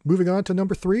 moving on to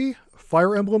number 3,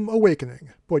 Fire Emblem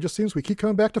Awakening. Boy, it just seems we keep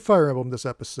coming back to Fire Emblem this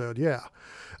episode. Yeah.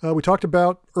 We talked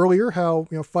about earlier how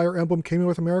Fire Emblem came to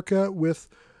North America with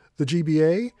the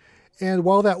GBA, and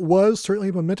while that was certainly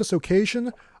a momentous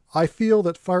occasion, I feel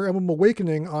that Fire Emblem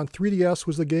Awakening on 3DS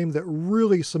was the game that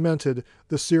really cemented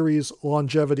the series'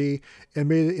 longevity and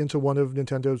made it into one of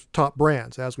Nintendo's top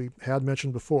brands, as we had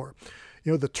mentioned before.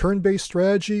 The turn-based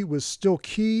strategy was still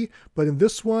key, but in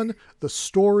this one, the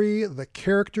story, the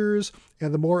characters,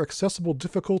 and the more accessible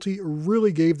difficulty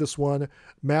really gave this one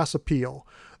mass appeal.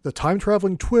 The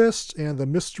time-traveling twist and the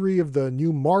mystery of the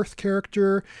new Marth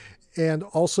character, and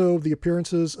also the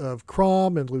appearances of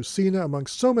Chrom and Lucina, among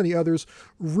so many others,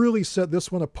 really set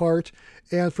this one apart.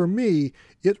 And for me,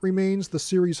 it remains the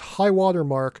series' high-water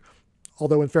mark,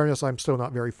 although in fairness, I'm still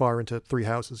not very far into Three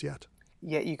Houses yet.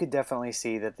 Yeah, you could definitely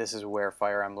see that this is where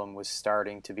Fire Emblem was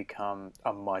starting to become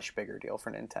a much bigger deal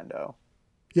for Nintendo.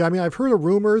 Yeah, I mean, I've heard a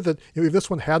rumor that if this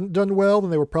one hadn't done well,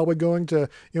 then they were probably going to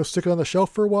stick it on the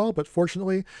shelf for a while. But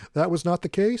fortunately, that was not the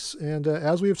case. And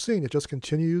as we have seen, it just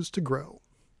continues to grow.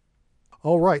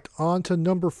 All right, on to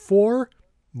number 4,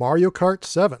 Mario Kart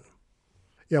 7.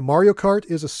 Yeah, Mario Kart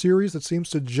is a series that seems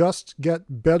to just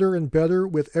get better and better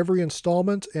with every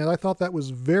installment. And I thought that was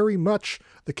very much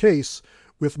the case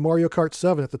with Mario Kart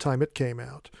 7 at the time it came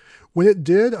out. When it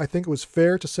did, I think it was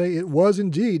fair to say it was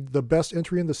indeed the best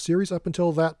entry in the series up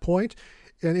until that point,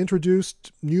 and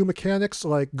introduced new mechanics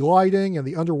like gliding and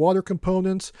the underwater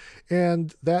components,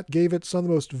 and that gave it some of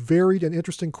the most varied and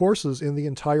interesting courses in the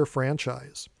entire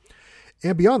franchise.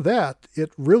 And beyond that,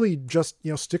 it really just,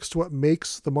 sticks to what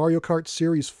makes the Mario Kart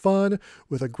series fun,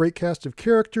 with a great cast of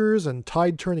characters and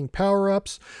tide-turning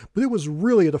power-ups. But it was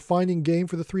really a defining game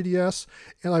for the 3DS,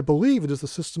 and I believe it is the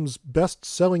system's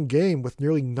best-selling game with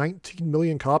nearly 19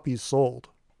 million copies sold.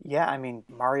 Yeah, I mean,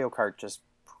 Mario Kart just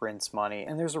prints money,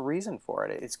 and there's a reason for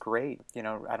it. It's great.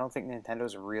 I don't think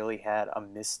Nintendo's really had a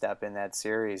misstep in that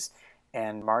series,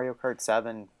 and Mario Kart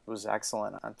 7 was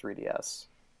excellent on 3DS.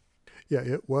 Yeah,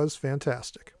 it was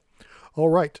fantastic. All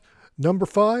right, number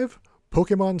 5,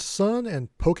 Pokemon Sun and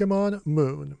Pokemon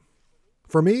Moon.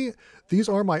 For me, these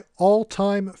are my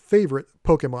all-time favorite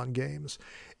Pokemon games,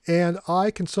 and I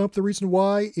can sum up the reason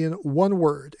why in one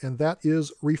word, and that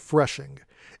is refreshing.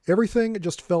 Everything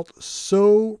just felt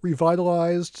so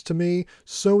revitalized to me,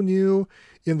 so new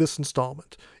in this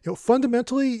installment.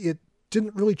 Fundamentally, it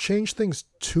didn't really change things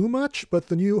too much, but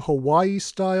the new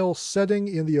Hawaii-style setting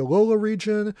in the Alola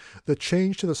region, the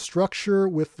change to the structure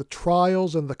with the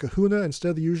trials and the kahuna instead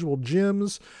of the usual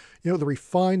gyms, the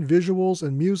refined visuals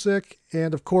and music,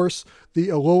 and of course, the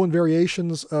Alolan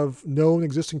variations of known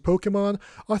existing Pokemon,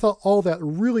 I thought all that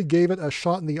really gave it a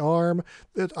shot in the arm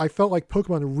that I felt like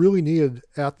Pokemon really needed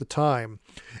at the time.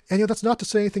 And that's not to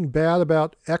say anything bad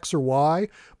about X or Y,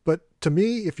 but to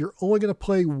me, if you're only going to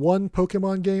play one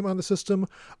Pokemon game on the system,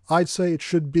 I'd say it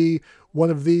should be one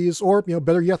of these, or,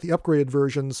 better yet, the upgraded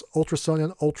versions, Ultra Sun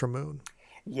and Ultra Moon.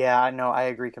 Yeah, no, I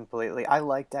agree completely. I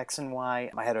liked X and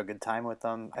Y. I had a good time with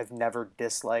them. I've never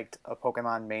disliked a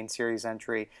Pokemon main series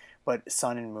entry, but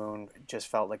Sun and Moon just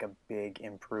felt like a big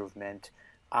improvement.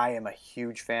 I am a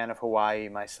huge fan of Hawaii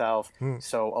myself,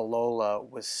 so Alola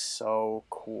was so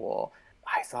cool.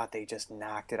 I thought they just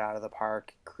knocked it out of the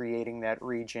park, creating that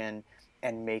region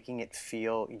and making it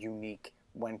feel unique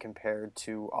when compared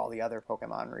to all the other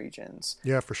Pokemon regions.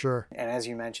 Yeah, for sure. And as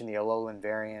you mentioned, the Alolan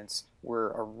variants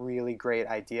were a really great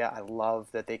idea. I love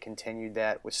that they continued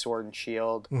that with Sword and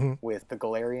Shield, with the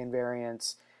Galarian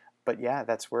variants. But yeah,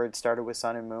 that's where it started with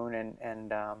Sun and Moon,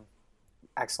 and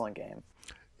excellent game.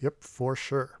 Yep, for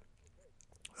sure.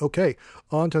 Okay,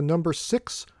 on to number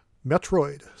 6,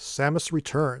 Metroid: Samus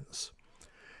Returns.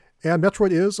 And Metroid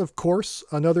is, of course,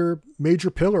 another major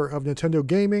pillar of Nintendo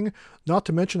gaming, not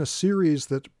to mention a series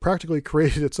that practically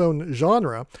created its own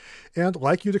genre. And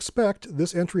like you'd expect,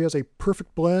 this entry has a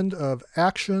perfect blend of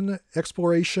action,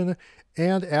 exploration,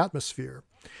 and atmosphere.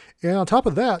 And on top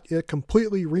of that, it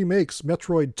completely remakes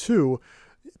Metroid 2,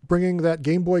 bringing that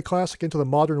Game Boy classic into the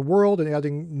modern world and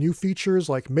adding new features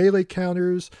like melee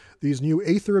counters, these new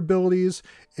Aether abilities,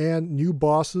 and new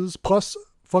bosses, plus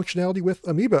functionality with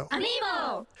Amiibo.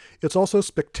 Amiibo! It's also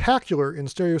spectacular in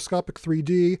stereoscopic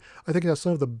 3D. I think it has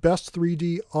some of the best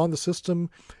 3D on the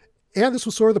system. And this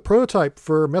was sort of the prototype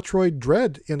for Metroid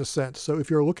Dread, in a sense. So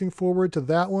if you're looking forward to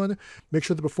that one, make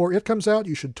sure that before it comes out,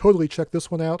 you should totally check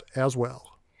this one out as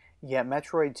well. Yeah,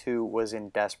 Metroid 2 was in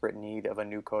desperate need of a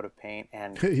new coat of paint,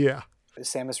 and yeah,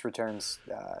 Samus Returns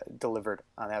delivered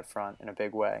on that front in a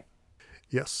big way.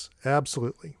 Yes,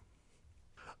 absolutely.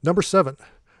 Number 7,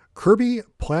 Kirby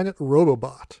Planet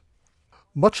Robobot.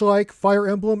 Much like Fire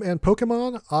Emblem and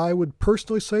Pokemon, I would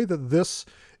personally say that this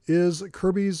is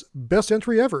Kirby's best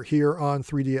entry ever here on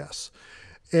 3DS.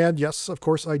 And yes, of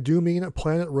course, I do mean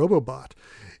Planet Robobot.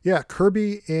 Yeah,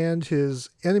 Kirby and his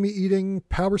enemy-eating,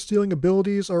 power-stealing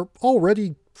abilities are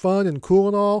already fun and cool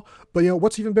and all, but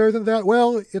what's even better than that?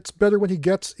 Well, it's better when he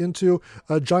gets into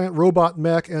a giant robot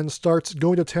mech and starts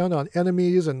going to town on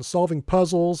enemies and solving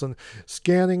puzzles and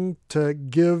scanning to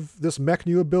give this mech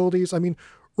new abilities. I mean,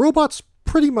 robots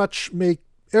pretty much make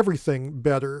everything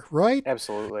better, right?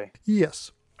 Absolutely.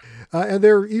 Yes. And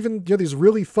there are even these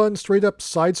really fun straight-up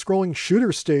side-scrolling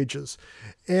shooter stages.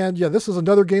 And yeah, this is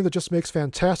another game that just makes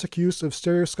fantastic use of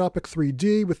stereoscopic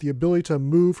 3D with the ability to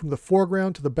move from the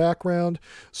foreground to the background.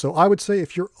 So I would say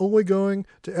if you're only going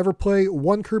to ever play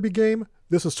one Kirby game,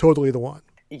 this is totally the one.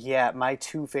 Yeah, my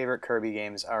 2 favorite Kirby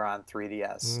games are on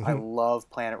 3DS. I love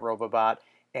Planet Robobot,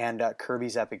 and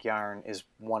Kirby's Epic Yarn is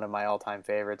one of my all-time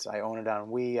favorites. I own it on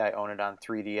Wii, I own it on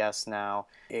 3DS now.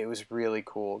 It was really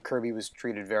cool. Kirby was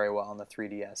treated very well in the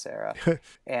 3DS era.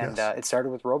 And yes. It started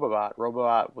with Robobot.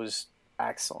 Robobot was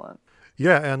excellent.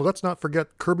 Yeah, and let's not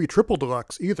forget Kirby Triple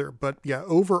Deluxe either. But yeah,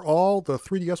 overall, the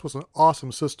 3DS was an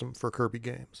awesome system for Kirby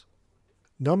games.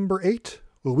 Number 8,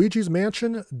 Luigi's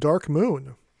Mansion Dark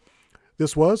Moon.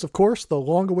 This was, of course, the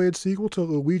long-awaited sequel to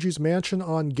Luigi's Mansion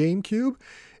on GameCube.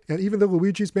 And even though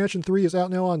Luigi's Mansion 3 is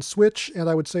out now on Switch, and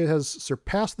I would say it has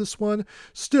surpassed this one,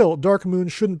 still, Dark Moon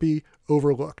shouldn't be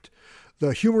overlooked.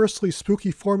 The humorously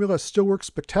spooky formula still works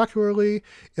spectacularly,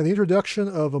 and the introduction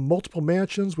of multiple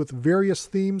mansions with various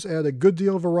themes add a good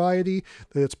deal of variety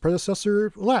that its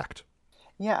predecessor lacked.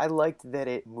 Yeah, I liked that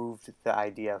it moved the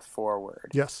idea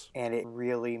forward. Yes. And it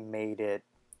really made it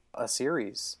a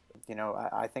series. You know,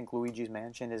 I think Luigi's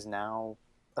Mansion is now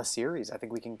a series. I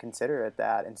think we can consider it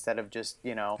that instead of just,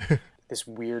 you know, this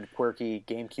weird, quirky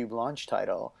GameCube launch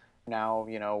title. Now,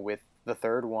 you know, with the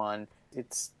third one,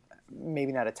 it's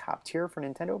maybe not a top tier for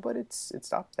Nintendo, but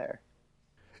it's up there.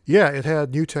 Yeah, it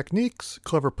had new techniques,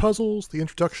 clever puzzles, the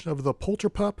introduction of the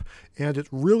Polterpup, and it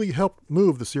really helped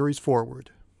move the series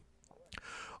forward.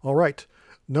 All right,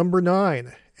 number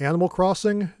 9, Animal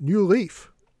Crossing New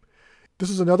Leaf. This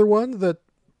is another one that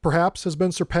perhaps has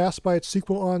been surpassed by its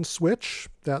sequel on Switch,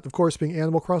 that of course being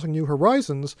Animal Crossing New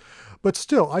Horizons, but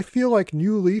still, I feel like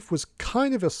New Leaf was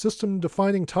kind of a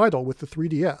system-defining title with the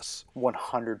 3DS.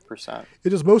 100%.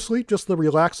 It is mostly just the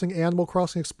relaxing Animal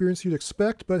Crossing experience you'd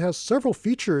expect, but it has several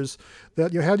features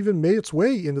that hadn't even made its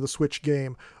way into the Switch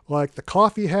game, like the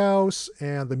coffee house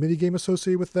and the minigame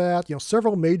associated with that,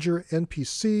 several major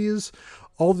NPCs,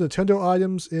 all the Nintendo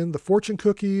items in the fortune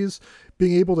cookies,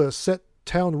 being able to set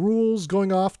town rules,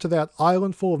 going off to that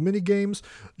island full of minigames,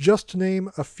 just to name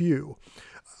a few.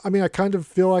 I mean, I kind of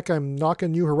feel like I'm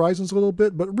knocking New Horizons a little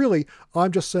bit, but really,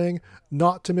 I'm just saying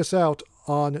not to miss out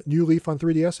on New Leaf on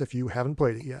 3DS if you haven't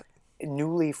played it yet.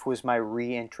 New Leaf was my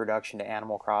reintroduction to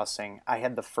Animal Crossing. I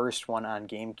had the first one on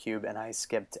GameCube, and I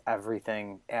skipped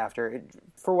everything after it.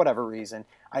 For whatever reason,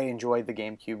 I enjoyed the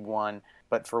GameCube one,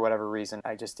 but for whatever reason,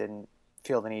 I just didn't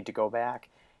feel the need to go back.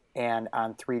 And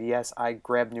on 3DS, I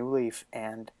grabbed New Leaf,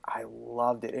 and I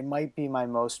loved it. It might be my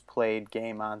most played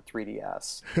game on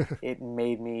 3DS. It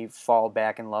made me fall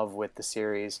back in love with the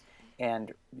series.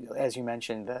 And as you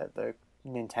mentioned, the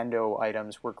Nintendo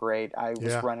items were great. I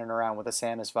was running around with a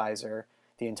Samus visor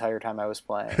the entire time I was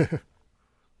playing.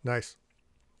 Nice.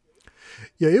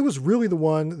 Yeah, it was really the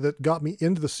one that got me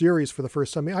into the series for the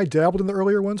first time. I mean, I dabbled in the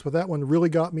earlier ones, but that one really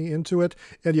got me into it.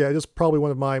 And yeah, it is probably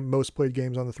one of my most played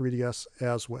games on the 3DS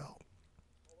as well.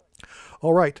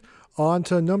 All right, on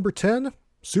to number 10,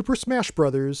 Super Smash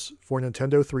Bros. For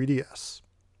Nintendo 3DS.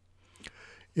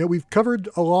 We've covered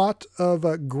a lot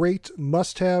of great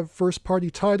must-have first-party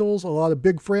titles, a lot of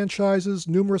big franchises,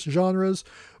 numerous genres,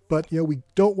 but we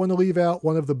don't want to leave out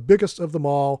one of the biggest of them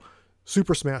all,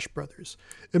 Super Smash Bros.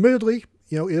 Admittedly,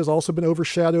 it has also been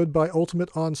overshadowed by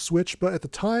Ultimate on Switch, but at the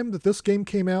time that this game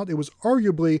came out, it was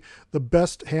arguably the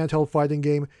best handheld fighting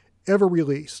game ever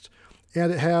released.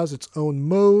 And it has its own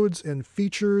modes and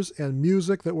features and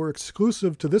music that were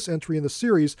exclusive to this entry in the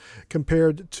series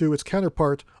compared to its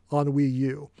counterpart on Wii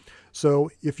U.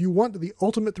 So if you want the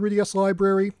ultimate 3DS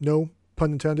library, no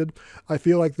pun intended, I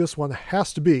feel like this one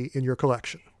has to be in your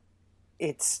collection.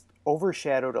 It's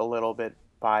overshadowed a little bit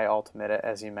by Ultimate,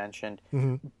 as you mentioned,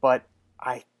 but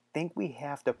I think we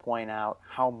have to point out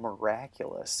how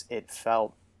miraculous it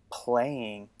felt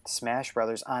playing Smash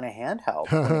Brothers on a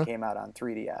handheld when it came out on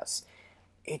 3DS.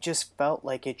 It just felt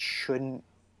like it shouldn't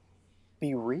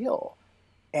be real.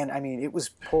 And I mean, it was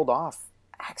pulled off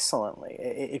excellently.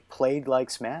 It played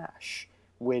like Smash,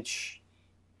 which,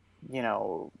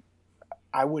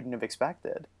 I wouldn't have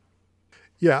expected.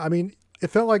 Yeah, I mean, it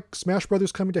felt like Smash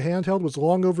Brothers coming to handheld was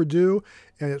long overdue,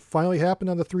 and it finally happened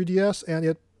on the 3DS, and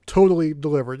it totally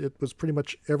delivered. It was pretty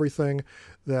much everything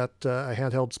that a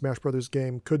handheld Smash Brothers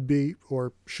game could be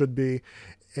or should be,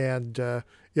 and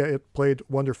it played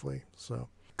wonderfully. So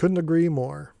couldn't agree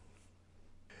more.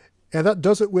 And that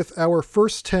does it with our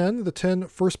first 10, the 10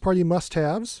 first-party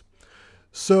must-haves.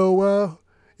 So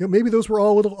maybe those were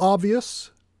all a little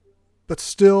obvious, but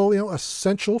still,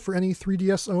 essential for any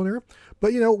 3DS owner.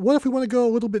 But, what if we want to go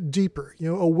a little bit deeper,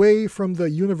 away from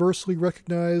the universally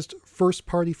recognized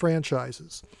first-party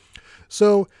franchises?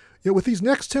 So, with these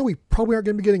next 10, we probably aren't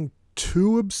going to be getting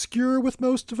too obscure with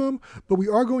most of them, but we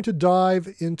are going to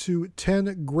dive into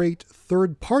 10 great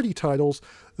third-party titles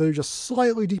that are just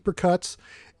slightly deeper cuts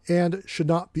and should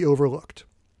not be overlooked.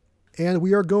 And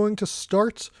we are going to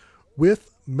start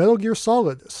with Metal Gear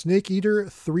Solid Snake Eater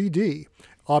 3D.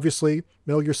 Obviously,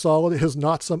 Metal Gear Solid is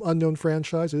not some unknown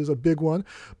franchise. It is a big one.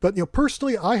 But,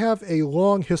 personally, I have a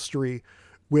long history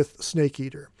with Snake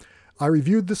Eater. I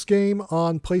reviewed this game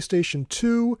on PlayStation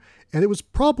 2, and it was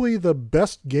probably the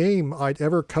best game I'd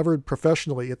ever covered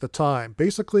professionally at the time.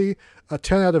 Basically, a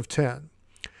 10 out of 10.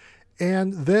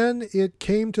 And then it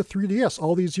came to 3DS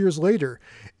all these years later.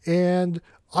 And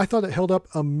I thought it held up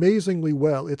amazingly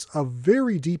well. It's a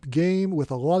very deep game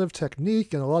with a lot of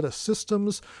technique and a lot of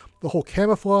systems. The whole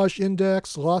camouflage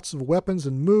index, lots of weapons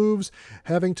and moves,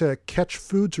 having to catch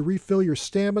food to refill your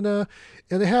stamina,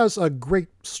 and it has a great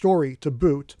story to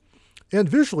boot. And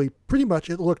visually, pretty much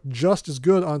it looked just as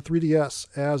good on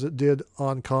 3DS as it did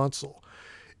on console.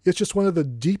 It's just one of the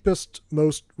deepest,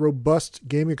 most robust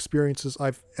gaming experiences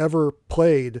I've ever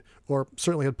played, or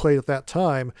certainly had played at that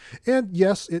time. And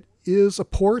yes, it is a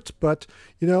port, but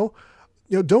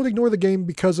don't ignore the game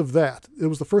because of that. It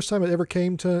was the first time it ever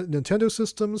came to Nintendo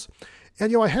systems.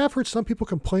 And I have heard some people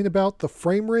complain about the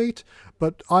frame rate,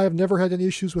 but I have never had any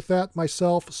issues with that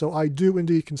myself, so I do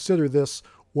indeed consider this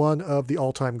one of the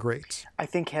all-time greats. I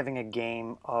think having a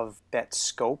game of that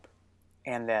scope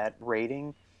and that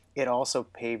rating, it also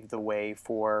paved the way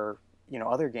for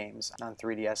other games on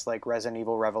 3DS like Resident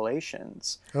Evil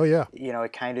Revelations. Oh yeah.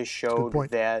 It kind of showed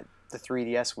that the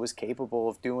 3DS was capable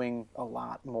of doing a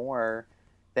lot more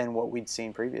than what we'd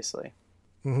seen previously.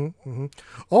 Mm-hmm, mm-hmm.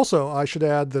 Also, I should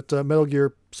add that Metal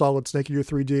Gear Solid Snake Eater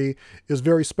 3D is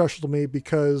very special to me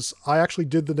because I actually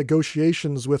did the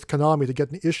negotiations with Konami to get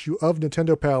an issue of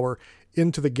Nintendo Power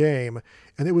into the game,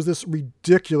 and it was this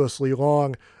ridiculously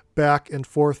long back and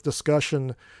forth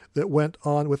discussion that went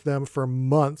on with them for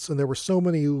months, and there were so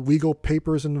many legal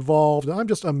papers involved, and I'm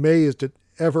just amazed it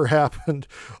ever happened.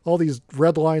 All these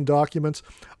red line documents.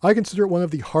 I consider it one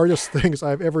of the hardest things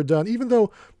I've ever done, even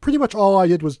though pretty much all I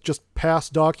did was just pass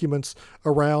documents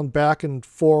around back and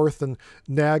forth and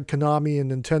nag Konami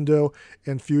and Nintendo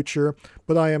and Future.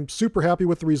 But I am super happy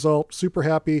with the result, super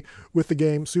happy with the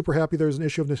game, super happy there's an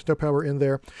issue of Nintendo Power in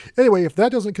there. Anyway, if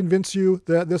that doesn't convince you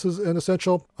that this is an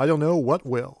essential, I don't know what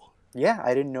will. Yeah,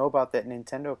 I didn't know about that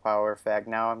Nintendo Power fact.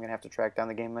 Now I'm going to have to track down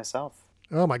the game myself.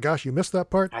 Oh my gosh, you missed that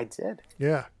part? I did.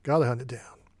 Yeah, gotta hunt it down.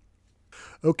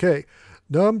 Okay,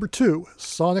 number 2,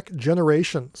 Sonic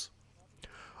Generations.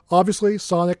 Obviously,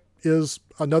 Sonic is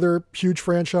another huge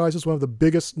franchise, is one of the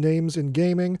biggest names in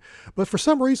gaming, but for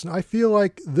some reason I feel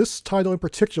like this title in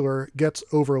particular gets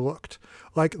overlooked.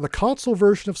 Like, the console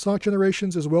version of Sonic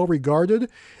Generations is well regarded,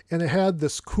 and it had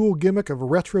this cool gimmick of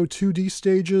retro 2D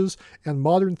stages and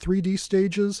modern 3D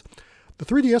stages. The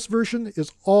 3DS version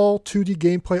is all 2D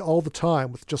gameplay all the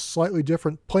time, with just slightly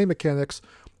different play mechanics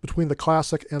between the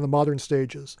classic and the modern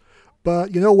stages.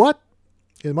 But you know what?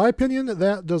 In my opinion,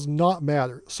 that does not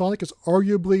matter. Sonic is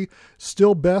arguably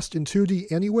still best in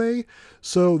 2D anyway,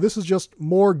 so this is just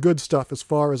more good stuff as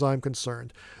far as I'm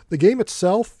concerned. The game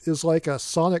itself is like a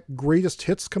Sonic Greatest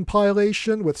Hits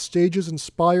compilation with stages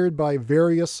inspired by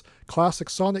various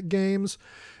classic Sonic games,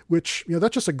 which,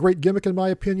 that's just a great gimmick in my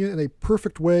opinion and a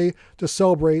perfect way to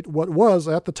celebrate what was,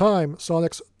 at the time,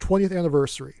 Sonic's 20th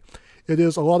anniversary. It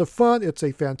is a lot of fun, it's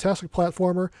a fantastic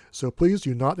platformer, so please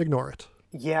do not ignore it.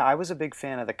 Yeah, I was a big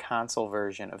fan of the console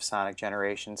version of Sonic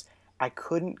Generations. I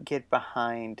couldn't get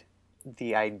behind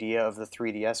the idea of the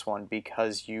 3DS one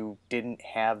because you didn't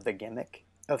have the gimmick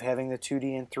of having the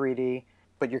 2D and 3D,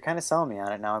 but you're kind of selling me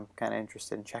on it now. I'm kind of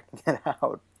interested in checking it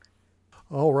out.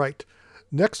 All right.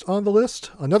 Next on the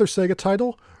list, another Sega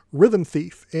title, Rhythm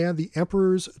Thief and the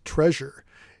Emperor's Treasure.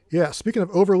 Yeah, speaking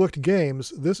of overlooked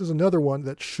games, this is another one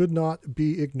that should not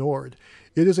be ignored.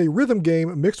 It is a rhythm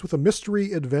game mixed with a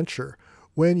mystery adventure.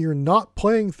 When you're not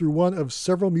playing through one of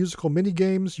several musical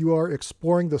minigames, you are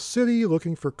exploring the city,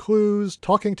 looking for clues,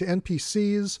 talking to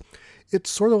NPCs. It's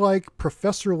sort of like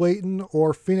Professor Layton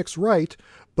or Phoenix Wright,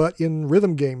 but in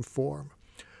rhythm game form.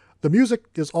 The music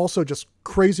is also just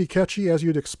crazy catchy, as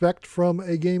you'd expect from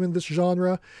a game in this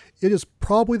genre. It is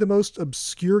probably the most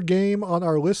obscure game on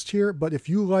our list here, but if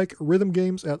you like rhythm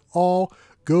games at all,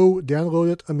 go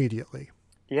download it immediately.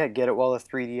 Yeah, get it while the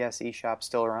 3DS eShop's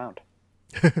still around.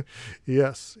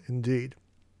 Yes, indeed.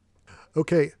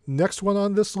 Okay, next one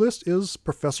on this list is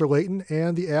Professor Layton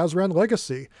and the Azran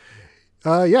Legacy.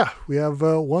 We have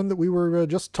one that we were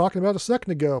just talking about a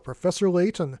second ago, Professor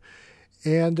Layton.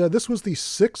 And this was the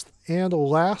 6th and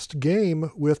last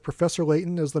game with Professor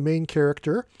Layton as the main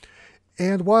character.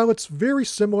 And while it's very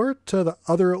similar to the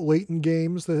other Layton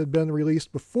games that had been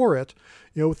released before it,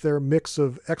 with their mix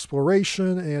of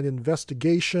exploration and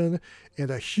investigation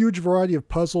and a huge variety of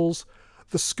puzzles,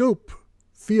 the scope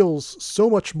feels so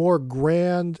much more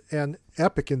grand and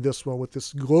epic in this one, with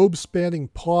this globe-spanning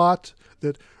plot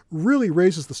that really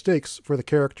raises the stakes for the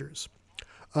characters.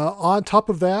 On top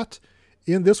of that,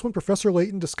 in this one, Professor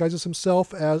Layton disguises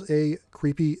himself as a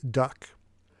creepy duck.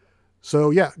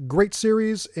 So yeah, great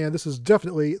series, and this is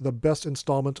definitely the best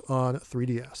installment on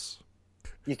 3DS.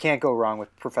 You can't go wrong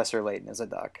with Professor Layton as a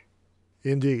duck.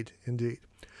 Indeed, indeed.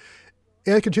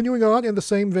 And continuing on in the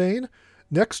same vein,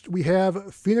 Next, we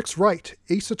have Phoenix Wright,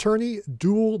 Ace Attorney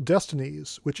Dual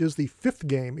Destinies, which is the 5th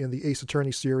game in the Ace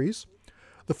Attorney series.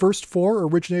 The first 4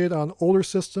 originated on older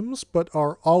systems, but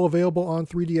are all available on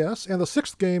 3DS, and the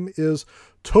 6th game is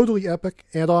totally epic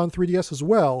and on 3DS as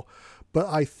well, but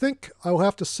I think I'll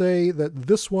have to say that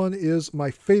this one is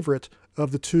my favorite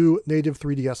of the 2 native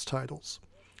 3DS titles.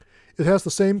 It has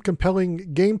the same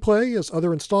compelling gameplay as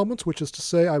other installments, which is to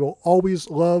say I will always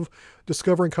love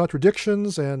discovering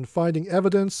contradictions and finding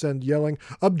evidence and yelling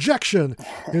 "Objection!"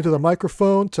 into the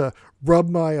microphone to rub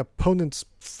my opponent's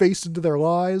face into their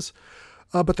lies.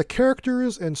 But the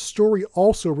characters and story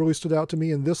also really stood out to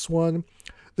me in this one.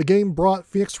 The game brought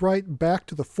Phoenix Wright back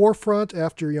to the forefront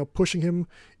after pushing him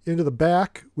into the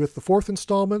back with the 4th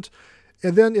installment.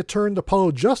 And then it turned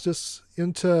Apollo Justice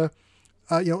into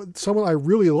someone I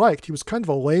really liked. He was kind of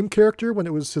a lame character when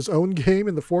it was his own game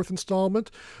in the 4th installment,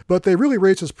 but they really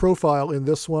raised his profile in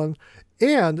this one.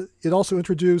 And it also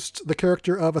introduced the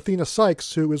character of Athena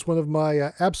Sykes, who is one of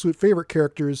my absolute favorite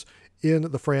characters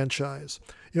in the franchise.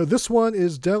 This one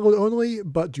is download only,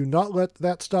 but do not let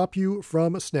that stop you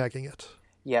from snagging it.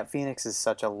 Yeah, Phoenix is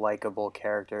such a likable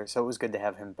character, so it was good to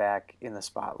have him back in the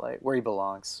spotlight, where he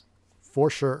belongs. For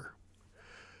sure.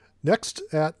 Next,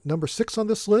 at number 6 on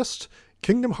this list,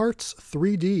 Kingdom Hearts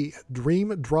 3D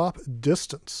Dream Drop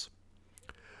Distance.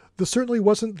 This certainly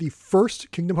wasn't the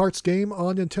first Kingdom Hearts game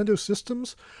on Nintendo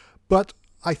systems, but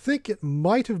I think it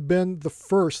might have been the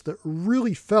first that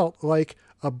really felt like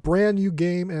a brand new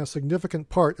game and a significant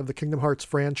part of the Kingdom Hearts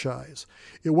franchise.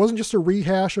 It wasn't just a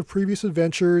rehash of previous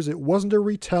adventures, it wasn't a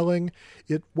retelling,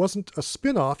 it wasn't a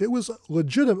spin-off, it was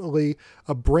legitimately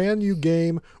a brand new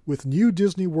game with new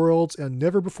Disney worlds and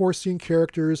never-before-seen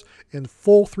characters and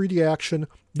full 3D action,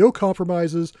 no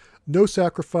compromises, no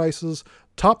sacrifices,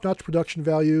 top-notch production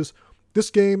values.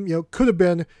 This game, could have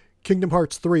been Kingdom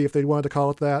Hearts 3 if they wanted to call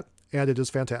it that, and it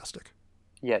is fantastic.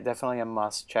 Yeah, definitely a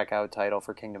must-check-out title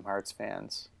for Kingdom Hearts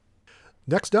fans.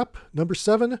 Next up, number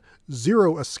 7,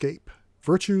 Zero Escape,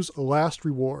 Virtue's Last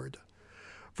Reward.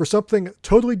 For something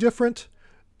totally different,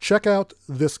 check out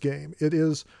this game. It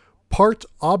is part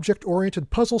object-oriented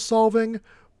puzzle solving,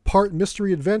 part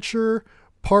mystery adventure,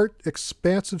 part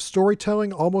expansive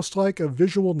storytelling, almost like a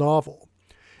visual novel.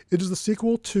 It is the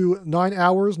sequel to 9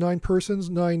 Hours, 9 Persons,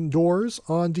 9 Doors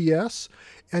on DS,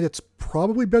 and it's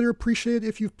probably better appreciated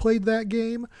if you've played that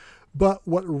game, but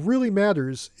what really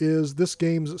matters is this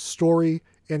game's story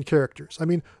and characters. I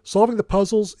mean, solving the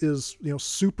puzzles is,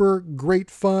 super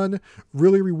great fun,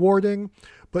 really rewarding,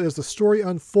 but as the story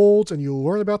unfolds and you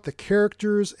learn about the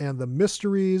characters and the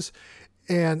mysteries,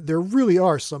 and there really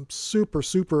are some super,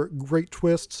 super great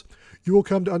twists, you will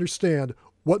come to understand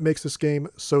what makes this game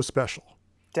so special.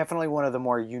 Definitely one of the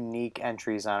more unique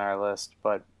entries on our list,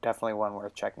 but definitely one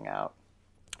worth checking out.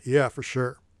 Yeah, for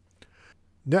sure.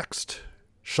 Next,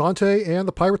 Shantae and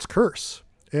the Pirate's Curse.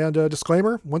 And a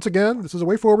disclaimer, once again, this is a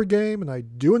WayForward game, and I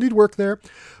do indeed work there.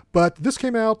 But this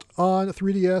came out on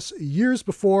 3DS years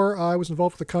before I was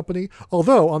involved with the company,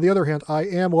 although, on the other hand, I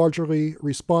am largely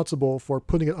responsible for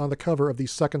putting it on the cover of the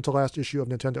second-to-last issue of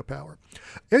Nintendo Power.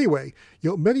 Anyway,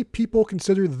 many people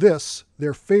consider this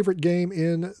their favorite game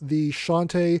in the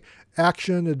Shantae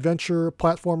action-adventure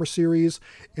platformer series,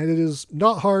 and it is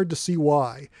not hard to see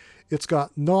why. It's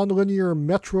got non-linear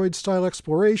Metroid-style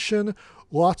exploration,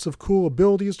 lots of cool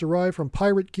abilities derived from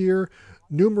pirate gear,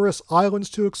 numerous islands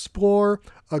to explore,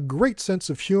 a great sense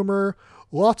of humor,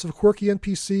 lots of quirky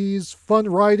NPCs, fun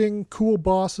writing, cool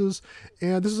bosses,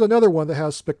 and this is another one that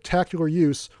has spectacular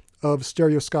use of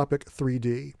stereoscopic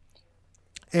 3D.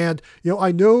 And,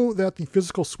 I know that the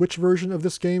physical Switch version of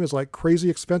this game is like crazy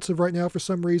expensive right now for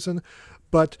some reason,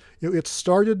 but, it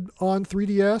started on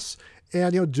 3DS,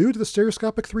 and, due to the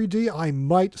stereoscopic 3D, I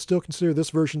might still consider this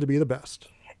version to be the best.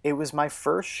 It was my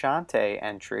first Shantae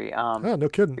entry. Oh, no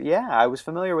kidding. Yeah, I was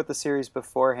familiar with the series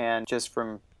beforehand just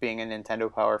from being a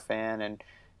Nintendo Power fan and,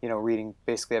 reading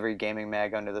basically every gaming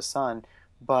mag under the sun.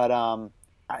 But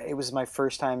it was my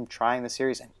first time trying the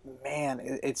series, and man,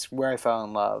 it's where I fell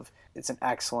in love. It's an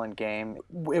excellent game.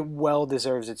 It well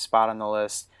deserves its spot on the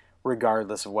list,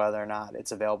 regardless of whether or not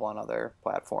it's available on other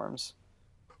platforms.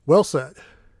 Well said.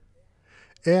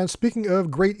 And speaking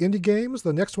of great indie games,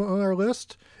 the next one on our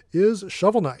list is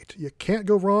Shovel Knight. You can't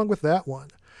go wrong with that one.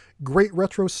 Great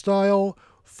retro style,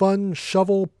 fun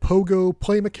shovel pogo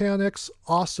play mechanics,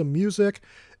 awesome music,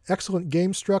 excellent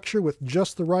game structure with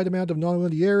just the right amount of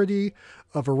nonlinearity,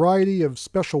 a variety of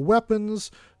special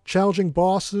weapons, challenging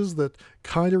bosses that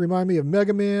kind of remind me of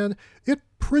Mega Man. It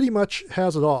pretty much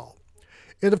has it all.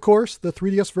 And of course, the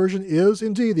 3DS version is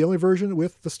indeed the only version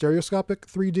with the stereoscopic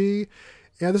 3D.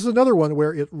 And this is another one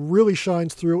where it really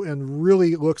shines through and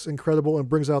really looks incredible and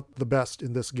brings out the best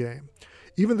in this game.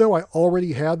 Even though I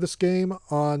already had this game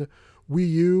on Wii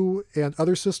U and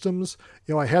other systems,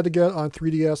 I had to get it on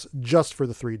 3DS just for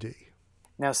the 3D.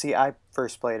 Now, see, I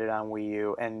first played it on Wii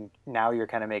U, and now you're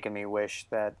kind of making me wish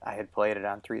that I had played it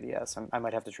on 3DS. I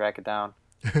might have to track it down.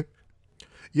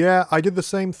 Yeah, I did the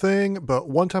same thing, but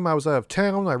one time I was out of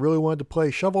town, I really wanted to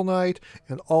play Shovel Knight,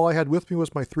 and all I had with me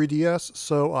was my 3DS,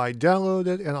 so I downloaded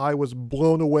it, and I was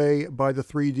blown away by the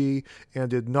 3D and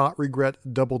did not regret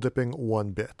double dipping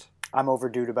one bit. I'm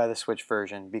overdue to buy the Switch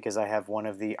version because I have one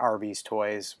of the Arby's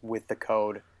toys with the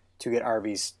code to get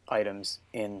Arby's items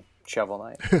in Shovel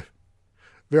Knight.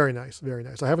 Very nice, very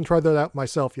nice. I haven't tried that out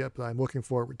myself yet, but I'm looking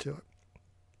forward to it.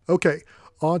 Okay,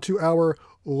 on to our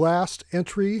last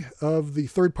entry of the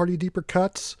third-party Deeper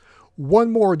Cuts.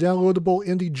 One more downloadable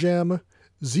indie gem,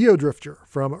 Xeodrifter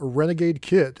from Renegade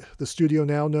Kid, the studio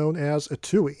now known as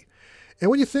Atui. And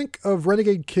when you think of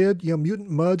Renegade Kid, Mutant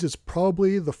Mudds is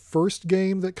probably the first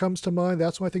game that comes to mind.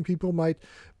 That's what I think people might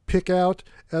pick out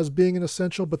as being an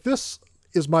essential. But this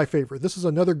is my favorite. This is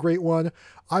another great one.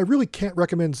 I really can't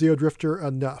recommend Xeodrifter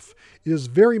enough. It is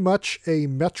very much a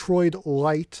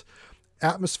Metroid-light,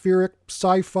 atmospheric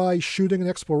sci-fi shooting and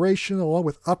exploration, along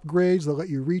with upgrades that let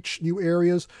you reach new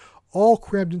areas, all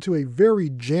crammed into a very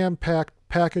jam-packed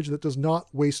package that does not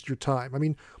waste your time. I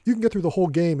mean, you can get through the whole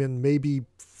game in maybe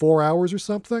 4 hours or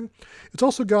something. It's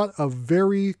also got a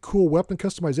very cool weapon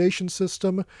customization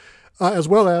system, as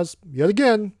well as, yet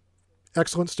again,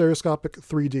 excellent stereoscopic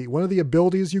 3D. One of the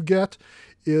abilities you get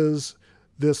is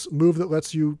this move that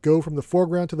lets you go from the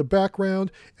foreground to the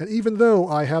background. And even though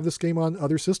I have this game on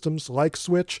other systems like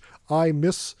Switch, I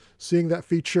miss seeing that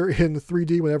feature in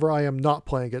 3D whenever I am not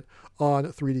playing it on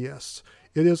 3DS.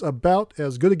 It is about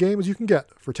as good a game as you can get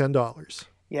for $10.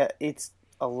 Yeah, it's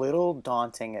a little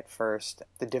daunting at first.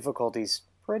 The difficulty's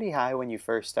pretty high when you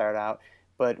first start out,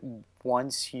 but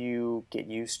once you get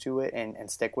used to it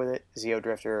and stick with it,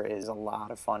 Xeodrifter is a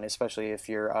lot of fun, especially if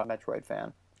you're a Metroid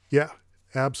fan. Yeah,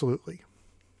 absolutely.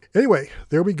 Anyway,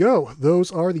 there we go.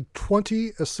 Those are the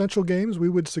 20 essential games we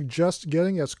would suggest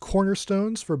getting as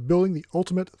cornerstones for building the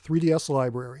ultimate 3DS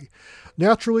library.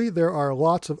 Naturally, there are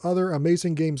lots of other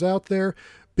amazing games out there,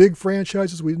 big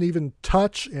franchises we didn't even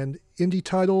touch, and indie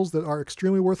titles that are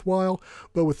extremely worthwhile.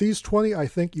 But with these 20, I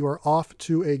think you are off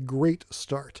to a great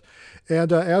start.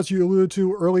 And as you alluded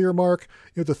to earlier, Mark,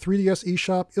 the 3DS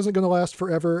eShop isn't going to last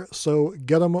forever, so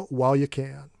get them while you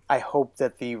can. I hope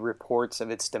that the reports of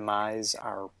its demise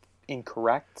are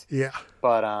incorrect. Yeah.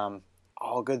 But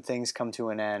all good things come to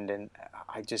an end, and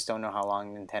I just don't know how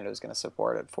long Nintendo is going to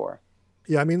support it for.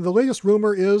 Yeah, I mean, the latest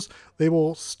rumor is they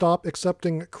will stop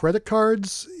accepting credit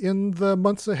cards in the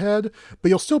months ahead, but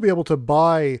you'll still be able to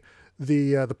buy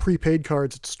the prepaid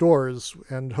cards at stores,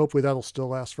 and hopefully that'll still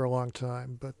last for a long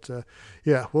time. But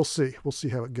yeah, we'll see. We'll see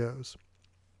how it goes.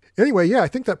 Anyway, yeah, I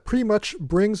think that pretty much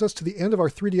brings us to the end of our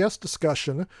 3DS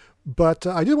discussion, but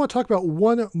I did want to talk about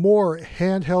one more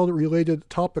handheld-related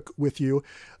topic with you,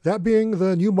 that being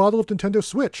the new model of Nintendo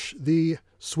Switch, the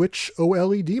Switch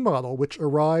OLED model, which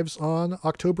arrives on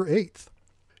October 8th.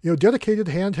 Dedicated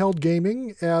handheld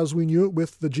gaming, as we knew it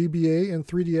with the GBA and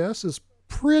 3DS, is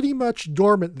pretty much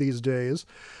dormant these days,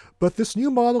 but this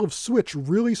new model of Switch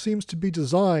really seems to be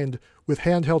designed with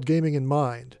handheld gaming in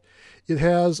mind. It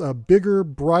has a bigger,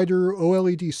 brighter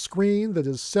OLED screen that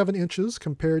is 7 inches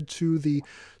compared to the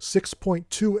 6.2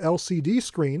 LCD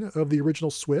screen of the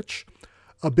original Switch,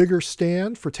 a bigger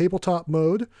stand for tabletop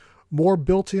mode, more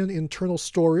built-in internal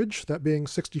storage, that being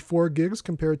 64 gigs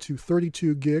compared to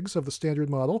 32 gigs of the standard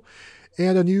model,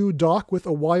 and a new dock with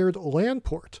a wired LAN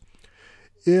port.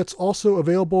 It's also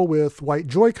available with white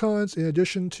Joy-Cons in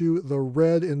addition to the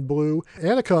red and blue,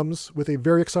 and it comes with a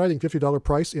very exciting $50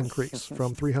 price increase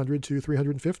from $300 to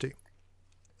 $350.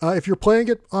 If you're playing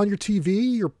it on your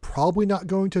TV, you're probably not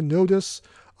going to notice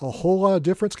a whole lot of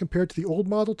difference compared to the old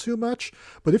model too much,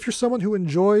 but if you're someone who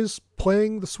enjoys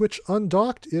playing the Switch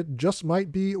undocked, it just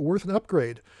might be worth an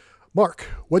upgrade. Mark,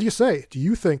 what do you say? Do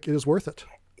you think it is worth it?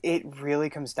 It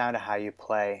really comes down to how you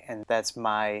play, and that's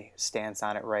my stance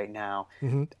on it right now.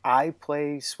 Mm-hmm. I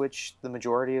play Switch the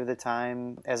majority of the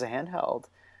time as a handheld.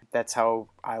 That's how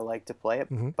I like to play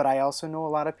it. Mm-hmm. But I also know a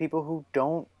lot of people who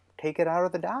don't take it out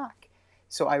of the dock.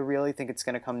 So I really think it's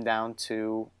going to come down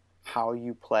to how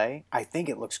you play. I think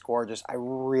it looks gorgeous. I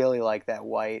really like that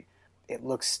white. It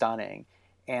looks stunning.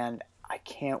 And I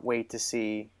can't wait to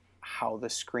see how the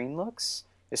screen looks.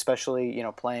 Especially,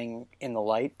 playing in the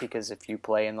light, because if you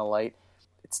play in the light,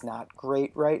 it's not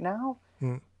great right now.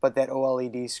 Mm. But that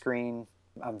OLED screen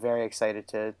I'm very excited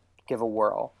to give a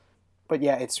whirl. But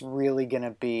yeah, it's really going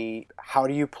to be how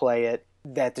do you play it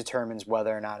that determines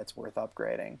whether or not it's worth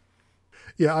upgrading.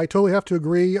 Yeah, I totally have to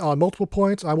agree on multiple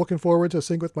points. I'm looking forward to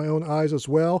seeing with my own eyes as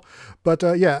well. But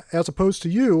yeah, as opposed to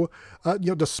you,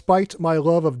 despite my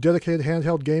love of dedicated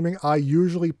handheld gaming, I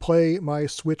usually play my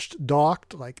Switch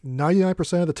docked like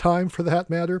 99% of the time for that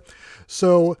matter.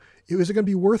 So is it going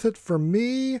to be worth it for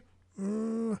me?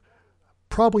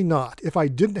 Probably not. If I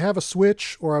didn't have a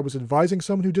Switch or I was advising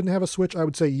someone who didn't have a Switch, I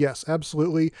would say yes,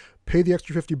 absolutely. Pay the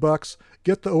extra $50,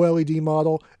 get the OLED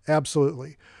model,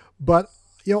 absolutely. But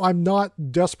I'm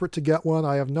not desperate to get one.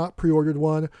 I have not pre-ordered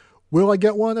one. Will I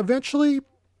get one eventually?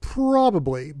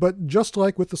 Probably. But just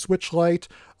like with the Switch Lite,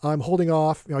 I'm holding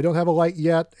off. I don't have a Lite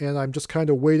yet, and I'm just kind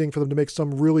of waiting for them to make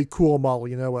some really cool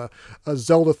model, a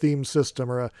Zelda-themed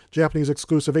system or a Japanese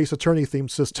exclusive Ace Attorney-themed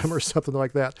system or something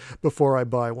like that before I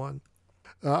buy one.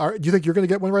 Do you think you're going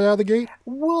to get one right out of the gate?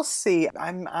 We'll see.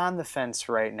 I'm on the fence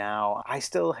right now. I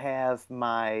still have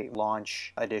my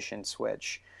launch edition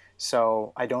Switch.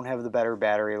 So I don't have the better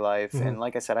battery life. Mm-hmm. And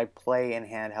like I said, I play in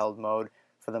handheld mode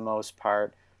for the most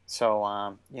part. So,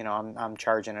 I'm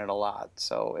charging it a lot.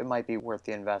 So it might be worth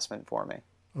the investment for me.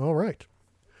 All right.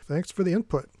 Thanks for the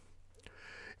input.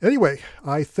 Anyway,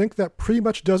 I think that pretty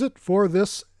much does it for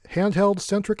this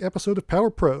handheld-centric episode of Power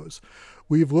Pros.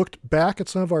 We've looked back at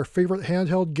some of our favorite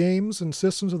handheld games and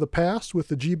systems of the past with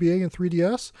the GBA and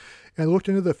 3DS, and looked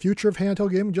into the future of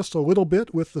handheld gaming just a little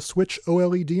bit with the Switch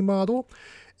OLED model.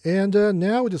 And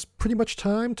now it is pretty much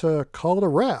time to call it a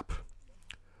wrap.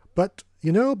 But,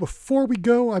 before we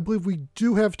go, I believe we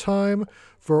do have time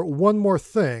for one more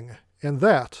thing. And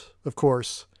that, of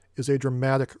course, is a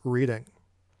dramatic reading.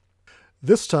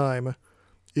 This time,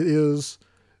 it is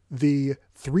the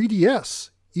 3DS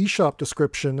eShop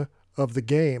description of the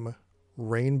game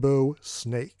Rainbow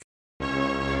Snake.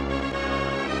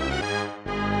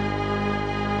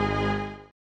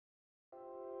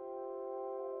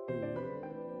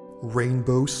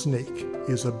 Rainbow Snake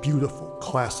is a beautiful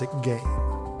classic game.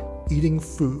 Eating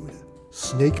food,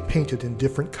 snake painted in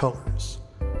different colors.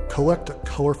 Collect a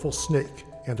colorful snake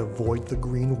and avoid the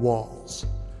green walls.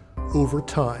 Over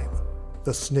time,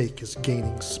 the snake is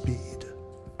gaining speed.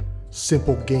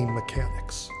 Simple game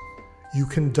mechanics. You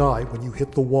can die when you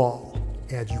hit the wall,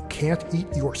 and you can't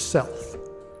eat yourself.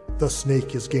 The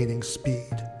snake is gaining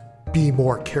speed. Be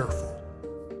more careful.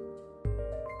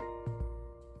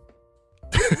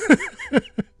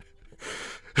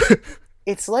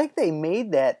 It's like they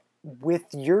made that with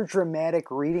your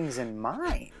dramatic readings in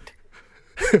mind.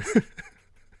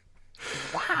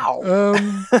 Wow.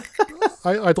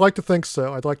 I'd like to think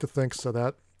so.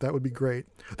 That would be great.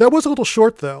 That was a little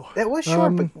short, though. That was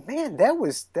short, but man, that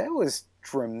was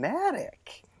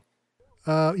dramatic.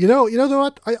 You know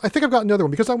what? I think I've got another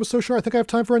one because I was so sure. I think I have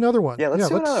time for another one. Yeah, let's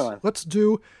do another one. Let's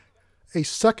do a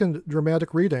second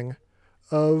dramatic reading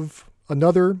of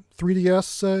another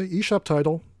 3DS eShop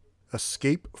title,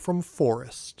 Escape from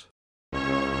Forest.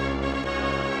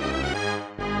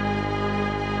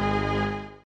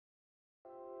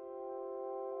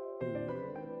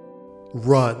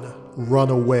 Run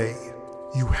away.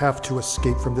 You have to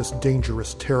escape from this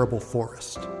dangerous, terrible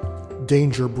forest.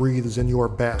 Danger breathes in your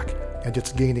back, and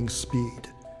it's gaining speed.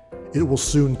 It will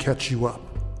soon catch you up.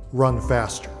 Run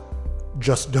faster.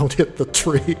 Just don't hit the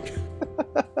tree.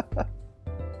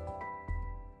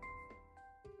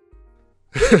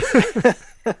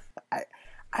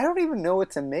 I don't even know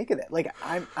what to make of that. Like,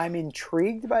 I'm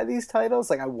intrigued by these titles.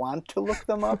 Like, I want to look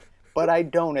them up, but I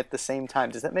don't at the same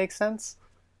time. Does that make sense?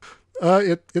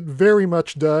 It very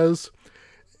much does.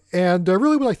 And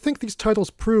really what I think these titles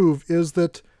prove is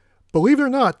that, believe it or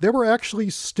not, there were actually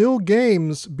still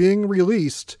games being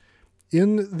released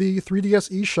in the 3DS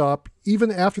eShop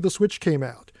even after the Switch came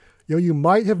out. You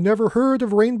might have never heard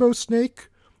of Rainbow Snake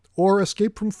or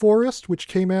Escape from Forest, which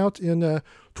came out in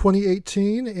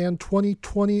 2018 and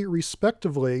 2020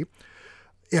 respectively.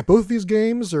 Yeah, both of these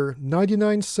games are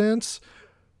 99 cents.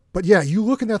 But yeah, you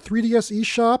look in that 3DS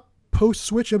eShop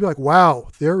post-Switch, you'll be like, wow,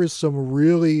 there is some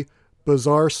really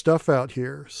bizarre stuff out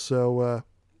here. So,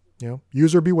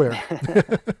 user beware.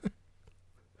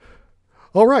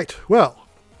 All right, well,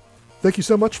 thank you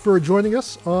so much for joining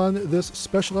us on this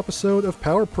special episode of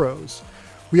Power Pros.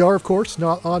 We are, of course,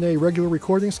 not on a regular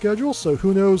recording schedule, so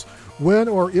who knows when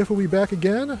or if we'll be back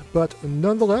again, but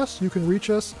nonetheless, you can reach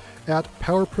us at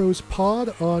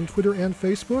PowerProsPod on Twitter and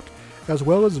Facebook, as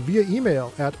well as via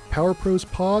email at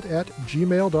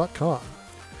powerprospod@gmail.com.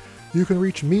 You can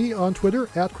reach me on Twitter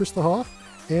at Chris the Hoff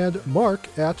and Mark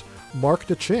at Mark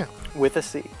DeChamp. With a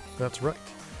C. That's right.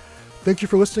 Thank you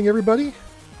for listening, everybody.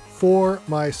 For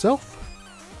myself,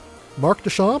 Mark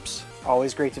Deschamps.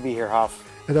 Always great to be here, Huff.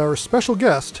 And our special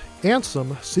guest,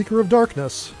 Ansem, Seeker of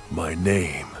Darkness. My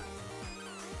name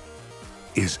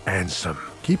is Ansem.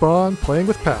 Keep on playing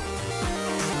with Pal.